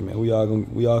keep working, man. We all can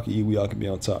eat, we all can be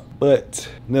on top. But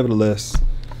nevertheless,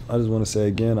 I just want to say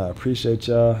again, I appreciate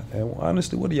y'all. And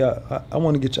honestly, what do y'all, I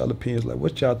want to get y'all opinions. Like,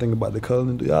 what y'all think about the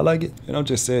Cullinan? Do y'all like it? And I'm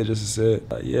just saying, just to say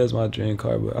it. Like, yeah, it's my dream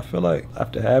car, but I feel like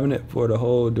after having it for the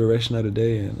whole duration of the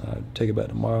day, and I take it back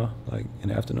tomorrow, like in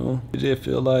the afternoon, it just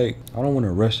feel like I don't want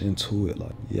to rush into it.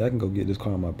 Like, yeah, I can go get this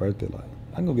car on my birthday. Like,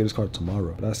 I can go get this car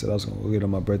tomorrow, but I said I was gonna go get it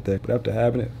on my birthday. But after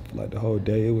having it for like the whole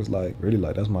day, it was like really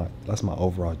like that's my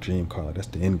overall dream car. Like, that's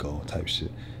the end goal type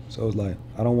shit. So it's like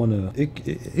I don't want to.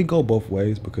 It go both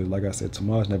ways, because like I said,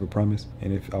 tomorrow's never promised.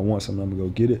 And if I want something, I'm gonna go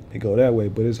get it. It go that way.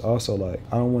 But it's also like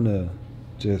I don't want to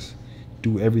just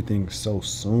do everything so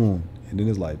soon, and then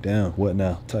it's like, damn, what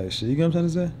now? Type shit. You get what I'm trying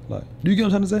to say? Like, do you get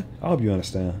what I'm trying to say? I hope you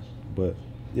understand. But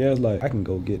yeah, it's like I can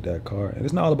go get that car, and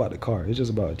it's not all about the car. It's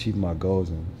just about achieving my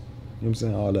goals and, you know what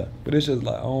I'm saying, all that. But it's just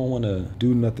like, I don't want to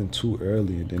do nothing too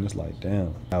early, and then it's like,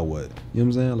 damn, now what? You know what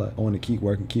I'm saying? Like, I want to keep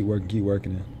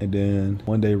working, and then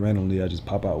one day randomly I just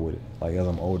pop out with it, like as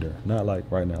I'm older. Not like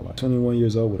right now. Like 21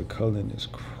 years old with a Cullinan is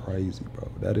crazy, bro.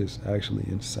 That is actually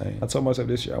insane. I told myself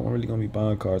this year I wasn't really gonna be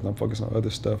buying cars, and I'm focused on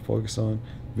other stuff, focused on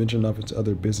venturing off into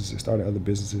other businesses, starting other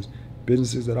businesses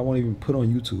that I won't even put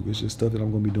on YouTube. It's just stuff that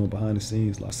I'm gonna be doing behind the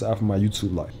scenes, like aside from my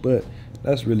YouTube life. But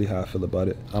that's really how I feel about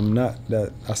it. I'm not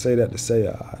that, I say that to say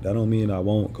that don't mean I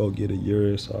won't go get a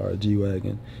Urus or a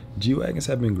G-Wagon. G-Wagons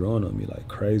have been growing on me like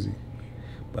crazy,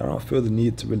 but I don't feel the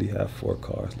need to really have 4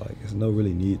 cars. Like, there's no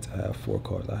really need to have 4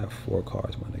 cars. I have 4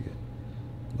 cars, my nigga.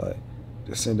 Like,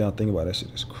 just sitting down and thinking about that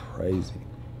shit is crazy.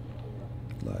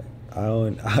 Like,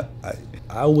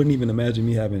 I wouldn't even imagine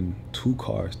me having 2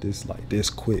 cars this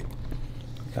quick.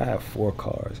 I have 4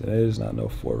 cars, and it is not no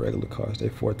 4 regular cars. They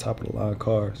 4 top of the line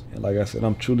cars. And like I said,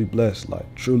 I'm truly blessed,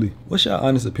 like truly. What's your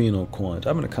honest opinion on Quan?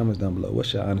 Drop in the comments down below.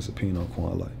 What's your honest opinion on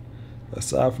Quan? Like,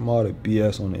 aside from all the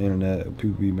BS on the internet,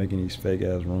 people be making these fake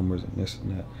ass rumors and this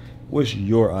and that, what's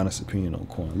your honest opinion on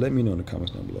Quan? Let me know in the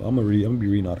comments down below. I'm gonna be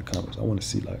reading all the comments. I want to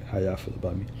see like how y'all feel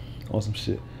about me on some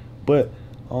shit. But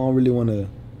I don't really want to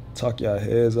talk y'all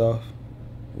heads off.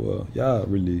 Well, y'all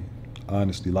really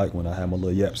honestly like when I have my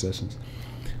little yap sessions.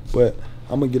 But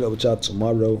I'm gonna get up with y'all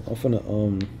tomorrow. I'm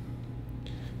finna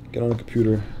get on the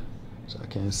computer so I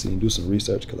can see and do some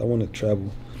research, because I want to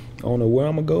travel. I don't know where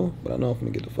I'm gonna go, but I know I'm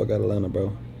finna get the fuck out of Atlanta,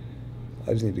 bro.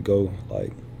 I just need to go,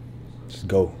 like, just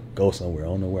go somewhere. I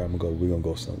don't know where I'm gonna go. We're gonna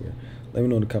go somewhere. Let me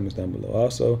know in the comments down below.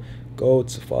 Also, go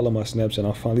to follow my Snapchat.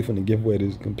 I'm finally finna give away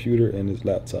this computer and this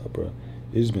laptop, bro.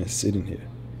 It's just been sitting here,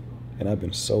 and I've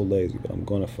been so lazy, but I'm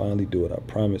gonna finally do it. I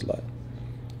promise. Like,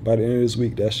 by the end of this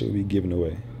week, that shit will be given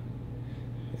away.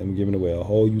 I'm giving away a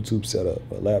whole YouTube setup,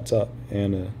 a laptop,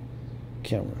 and a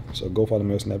camera. So go follow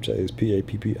me on Snapchat. It's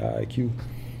PAPPIIQ.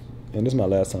 And this is my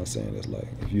last time saying this. Like,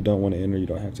 if you don't want to enter, you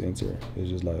don't have to enter.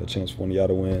 It's just like a chance for one of y'all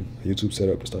to win a YouTube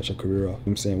setup to start your career off.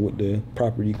 I'm saying with the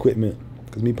proper equipment.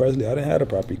 Because me personally, I didn't have the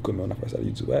proper equipment when I first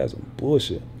started YouTube. I had some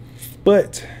bullshit.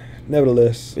 But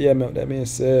nevertheless, but yeah, man, with that being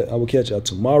said, I will catch y'all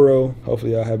tomorrow.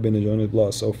 Hopefully y'all have been enjoying this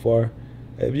vlog so far.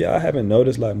 If y'all haven't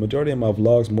noticed, like majority of my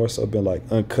vlogs more so been like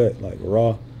uncut, like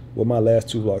raw. Well, my last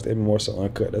 2 vlogs, they've been more so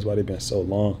uncut. That's why they've been so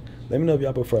long. Let me know if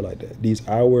y'all prefer like that, these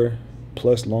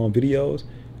hour-plus long videos,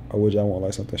 or would y'all want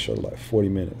like something short, like 40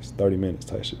 minutes, 30 minutes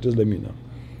type shit. Just let me know.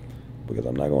 Because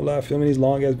I'm not gonna lie, filming these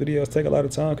long ass videos take a lot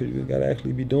of time because you gotta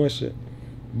actually be doing shit.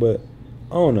 But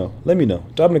I don't know. Let me know.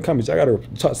 Drop in the comments. Y'all gotta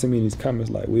talk to me in these comments.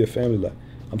 Like, we a family. Like,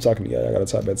 I'm talking to y'all. Y'all gotta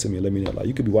talk back to me and let me know. Like,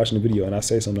 you could be watching the video and I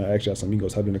say something, I ask y'all something. You go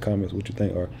type in the comments what you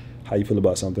think or how you feel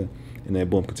about something. And then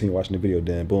boom, continue watching the video.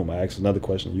 Then boom, I ask another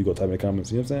question. You go type in the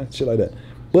comments. You know what I'm saying? Shit like that.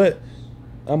 But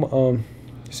I'm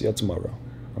see y'all tomorrow.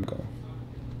 I'm gone.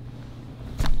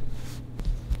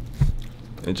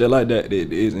 And just like that,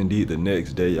 it is indeed the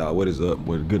next day, y'all. What is up?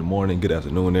 Well, good morning, good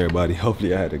afternoon, everybody.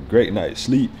 Hopefully I had a great night's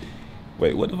sleep.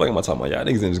 Wait, what the fuck am I talking about? Y'all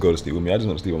niggas didn't just go to sleep with me. I just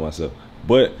want to sleep with myself.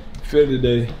 But fit of the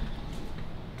day,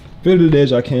 as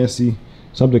y'all can see,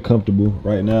 something comfortable.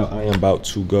 Right now, I am about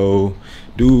to go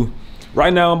do,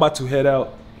 right now I'm about to head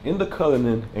out in the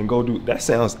Cullinan and go do, that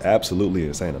sounds absolutely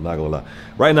insane, I'm not gonna lie.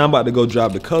 Right now, I'm about to go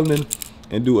drive the Cullinan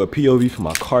and do a POV for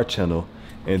my car channel.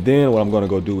 And then what I'm gonna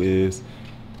go do is,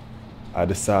 I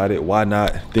decided why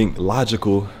not think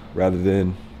logical rather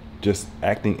than just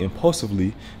acting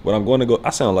impulsively. What I'm going to go,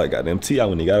 I sound like goddamn T.I.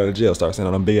 when he got out of jail, start saying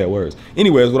all them big ass words.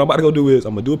 Anyways, what I'm about to go do is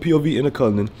I'm gonna do a POV in the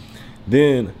Cullinan.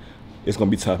 Then it's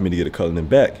gonna be time for me to get a Cullinan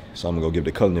back. So I'm gonna go give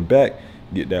the Cullinan back,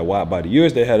 get that wide body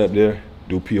yours they had up there,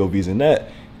 do POVs in that.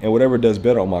 And whatever does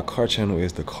better on my car channel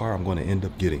is the car I'm gonna end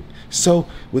up getting. So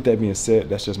with that being said,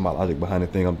 that's just my logic behind the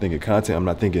thing. I'm thinking content, I'm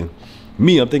not thinking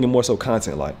me, I'm thinking more so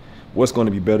content, like what's going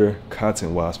to be better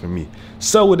content-wise for me.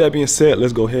 So with that being said,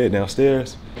 let's go head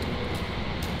downstairs.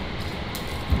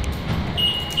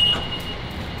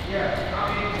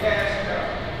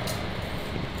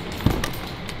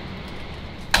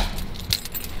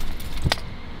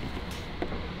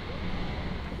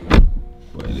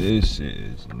 But this shit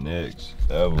is next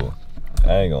level.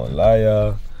 I ain't gonna lie,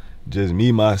 y'all. Just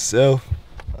me, myself,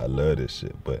 I love this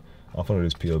shit. But I'm finna do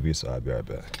this POV, so I'll be right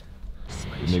back.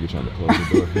 The nigga trying to close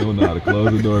the door. He don't know how to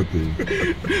close the door, please.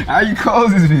 How you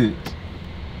close this bitch?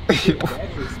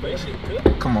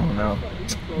 Come on now.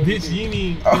 Bitch, you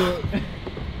need. Oh. Look.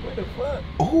 What the fuck?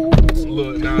 Oh.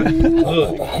 Look, nah.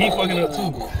 Look, he fucking up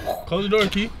too. Close the door,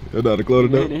 Key. You know how to close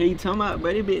the door? What you talking about,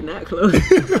 buddy? Bitch, not close.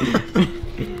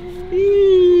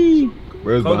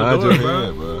 Where's Close behind the door, your bro.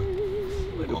 hand, bro?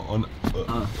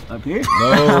 Up here?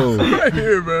 No. Right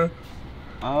here, bro.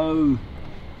 Oh.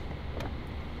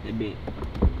 That bitch.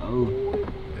 Oh.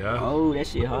 Yeah. Oh, that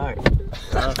shit hard.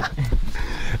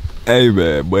 Hey,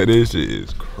 man, but this shit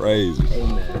is crazy. Hey,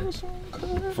 man.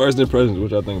 First impressions, what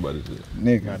y'all think about this shit?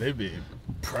 Nah, Nigga. they be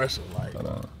pressure, like. Hold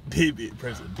on. They be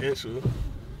presidential.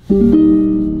 They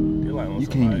like on You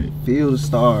some, can't like, even feel the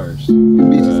stars. The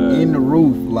bitches in the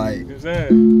roof, like. you know what I'm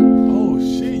saying? Oh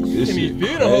shit, you This can't even shit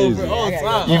feel the whole crazy. on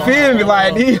top. You feel me?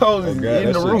 Like these hoes Oh, is God, in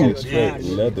that the shit roof. gets straight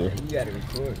leather. You gotta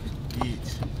record. Bitch,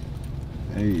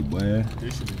 Hey, boy.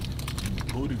 this shit is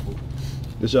beautiful.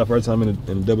 This your first time in a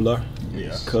double R?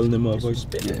 Yeah. Culling them motherfuckers?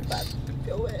 Yes.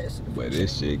 But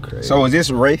this shit crazy. So is this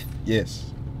a Wraith? Yes.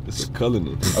 it's a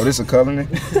Cullinan. Oh, this a Cullinan?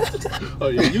 Oh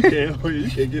yeah, you can't. Oh yeah,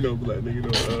 you can't get no black nigga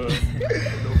no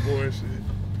foreign shit.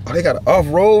 Oh, they got an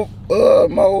off-road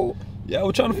mode. Yeah, I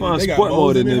was trying to find They got sport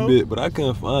mode modes in in that there, bit, but I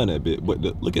couldn't find that bit. But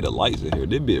look at the lights in here.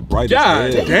 This bit bright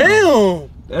God as hell. damn.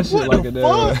 That shit What like the a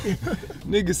damn. fuck?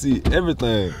 Nigga see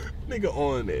everything. Nigga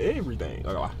on everything.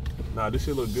 Nah, this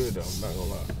shit look good though. I'm not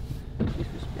gonna lie.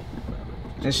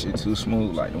 This shit too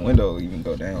smooth. Like the window even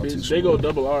go down too Bitch, smooth. they go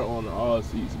double R on all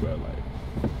seats, bro. Like,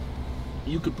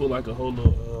 you could put like a whole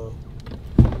little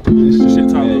shit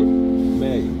top up.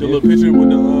 Man, The little picture with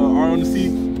the R on the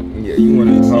seat. Yeah, you one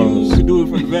of them You hoes. could do it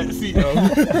from the back seat though.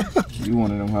 You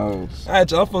one of them hoes. Alright,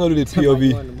 y'all, I'm finna do this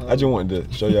POV. I just wanted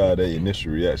to show y'all their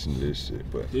initial reaction to this shit,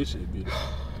 but This shit beautiful.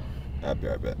 I'll be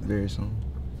right back. Very soon.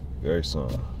 Very soon.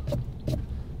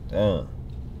 Damn.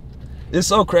 It's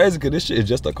so crazy because this shit is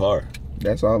just a car.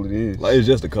 That's all it is. Like, it's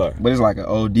just a car. But it's like an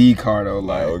OD car though.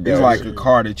 Like Oh, it's God. like a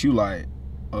car that you like.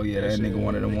 Oh yeah, that shit nigga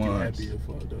one of them make you ones. happy as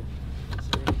fuck though. So,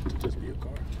 just be a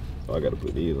car. Oh, I gotta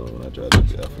put these on when I try to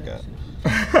do that. I forgot.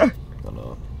 Hold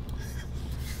on.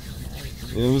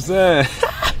 You know what I'm saying?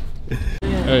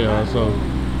 Hey y'all, so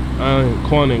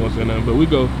Quan ain't gonna say nothing, but we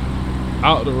go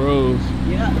out the roads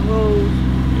Yeah, out the road.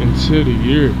 into the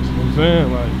years. You know what I'm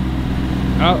saying? Like,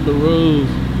 out the roads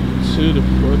to the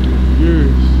fucking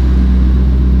years.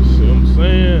 See what I'm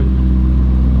saying?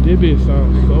 This bitch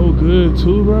sounds so good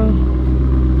too, bro.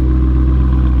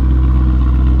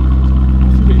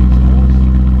 See the exhaust?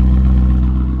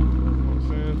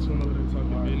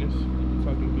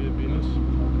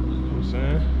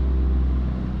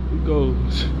 go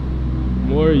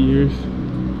more years,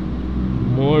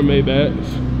 more Maybachs,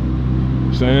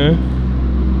 saying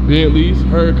Bentleys,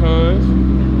 Huracans.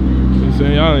 I'm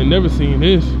saying y'all ain't never seen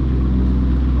this. I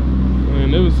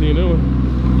ain't never seen that one.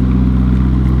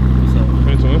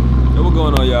 Thanks, man. Hey, what's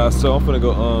going on, y'all? So I'm finna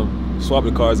go swap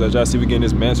the cars. As y'all see, we getting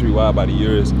this Mastery wide by the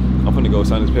years. I'm finna go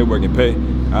sign this paperwork and pay.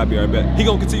 I'll be right back. He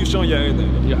gonna continue showing y'all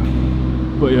everything. Yeah,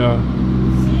 but y'all.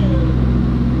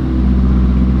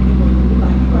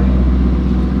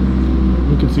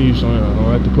 We continue showing y'all. I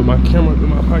don't have to put my camera in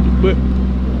my pocket, but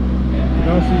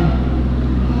y'all see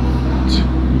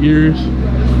years.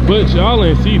 But y'all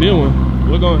ain't see that one.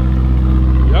 We're going.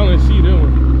 Y'all ain't see that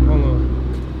one. Hold on.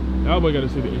 Y'all boy gotta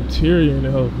see the interior in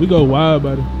the house. We go wide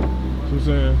by it. You know what I'm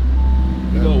saying?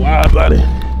 We go wide by it.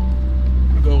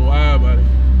 We go wide by it.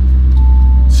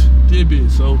 This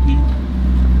bitch so P.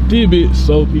 This bitch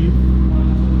so P. You know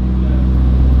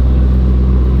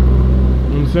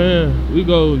what I'm saying? We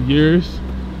go years.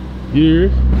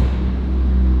 Then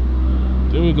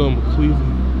we go McCleasy.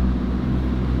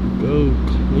 Go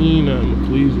clean out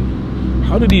McCleasy.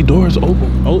 How did these doors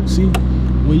open? Oh, see,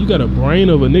 when you got a brain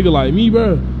of a nigga like me,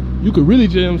 bro, you could really,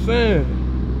 you know what I'm saying?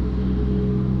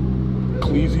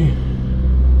 McCleasy.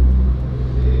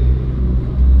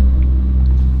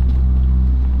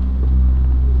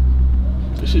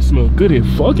 This shit smell good as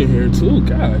fuck in here too.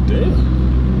 God damn.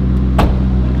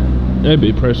 That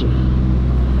big pressure.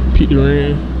 Pete the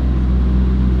Ram.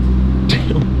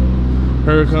 Damn.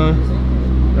 Huracan.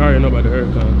 Y'all already know about the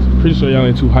Huracans. Pretty sure y'all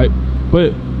ain't too hype,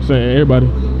 but saying everybody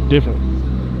different.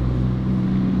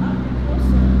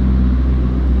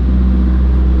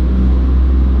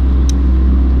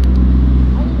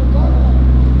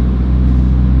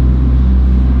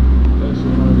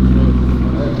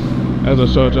 As I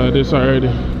showed y'all this already,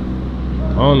 I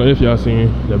don't know if y'all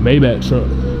seen the Maybach truck.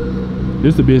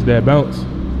 This the bitch that bounce.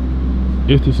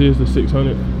 If this is the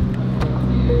 600.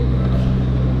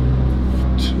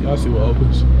 Y'all see what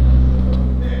opens.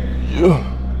 Yeah.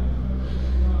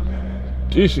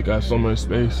 This shit got so much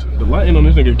space. The lighting on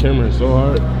this nigga camera is so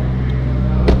hard.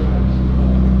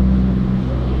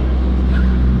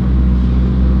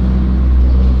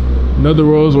 Another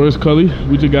Rolls Royce Cully.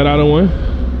 We just got out of one.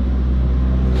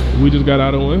 We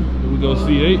go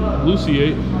C8, blue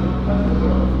C8.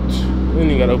 We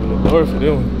ain't even gotta open the door for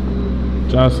them.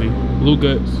 Y'all see, blue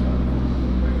guts.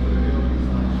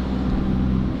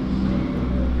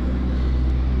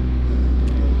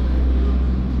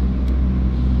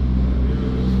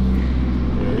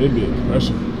 Yeah, it be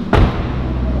pressure.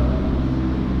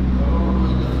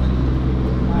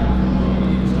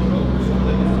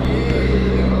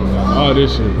 Oh,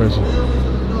 this shit pressure.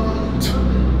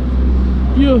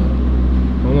 Yeah.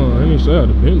 Hold on, I ain't show y'all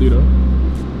the Bentley though.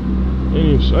 I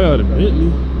ain't show y'all the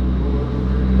Bentley.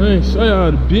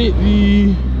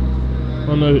 I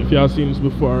don't know if y'all seen this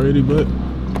before already, but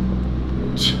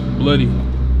bloody.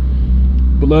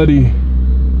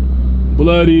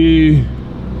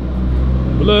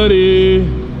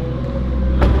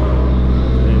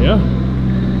 Yeah.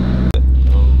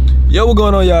 Yo, what's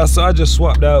going on, y'all? So I just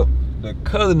swapped out the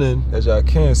Cullinan, as y'all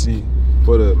can see,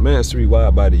 for the Mastery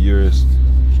wide by the years.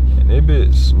 And that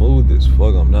bit smooth as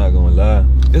fuck, I'm not gonna lie.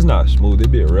 It's not smooth,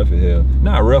 it bit rough as hell.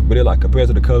 Not rough, but it like compared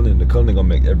to the Cullinan gonna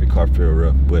make every car feel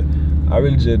rough. But I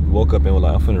really just woke up and was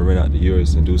like, I'm finna rent out the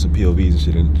years and do some POVs and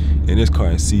shit in this car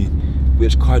and see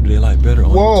which car do they like better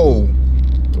on. Whoa.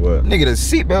 What? Nigga, the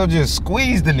seatbelt just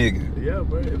squeezed the nigga. Yeah,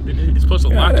 bro. It's supposed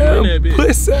to lock you in that bitch.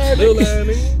 Pussy ass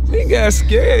nigga. He got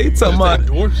scared. He talking about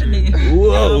dwarf shit.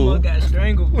 whoa. Almost got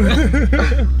strangled. Whoa.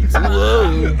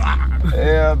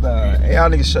 Hell nah. Hey, y'all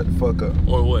niggas shut the fuck up.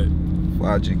 Or what?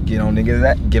 Why just get on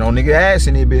nigga ass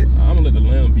in it, bitch. I'm gonna let the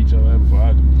lamb beat your ass before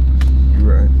I do. You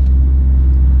right.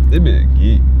 They been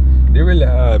geek. They really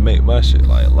how I make my shit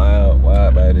like loud,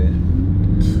 wide by this.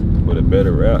 With a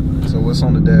better rap. So what's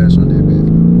on the dash on there, bitch?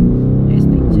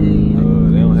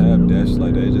 They don't have dashes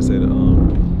like that. They just say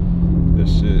the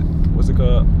shit. What's it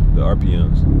called? The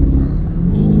RPMs.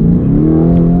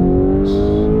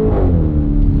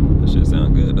 That shit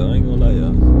sound good though. I ain't gonna lie,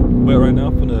 y'all. But right now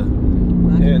I'm finna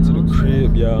head to the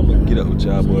crib, y'all. I'm gonna get up with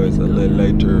y'all boys a little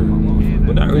later.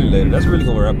 But not really later. That's really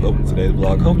gonna wrap up today's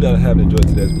vlog. Hopefully y'all have enjoyed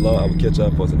today's vlog. I will catch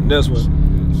y'all for the next one.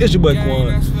 It's your boy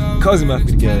Quan, Cousin Mouth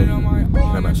the Gang.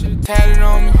 Tatted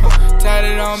on me.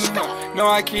 No,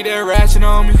 I keep that ratchet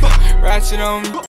on me.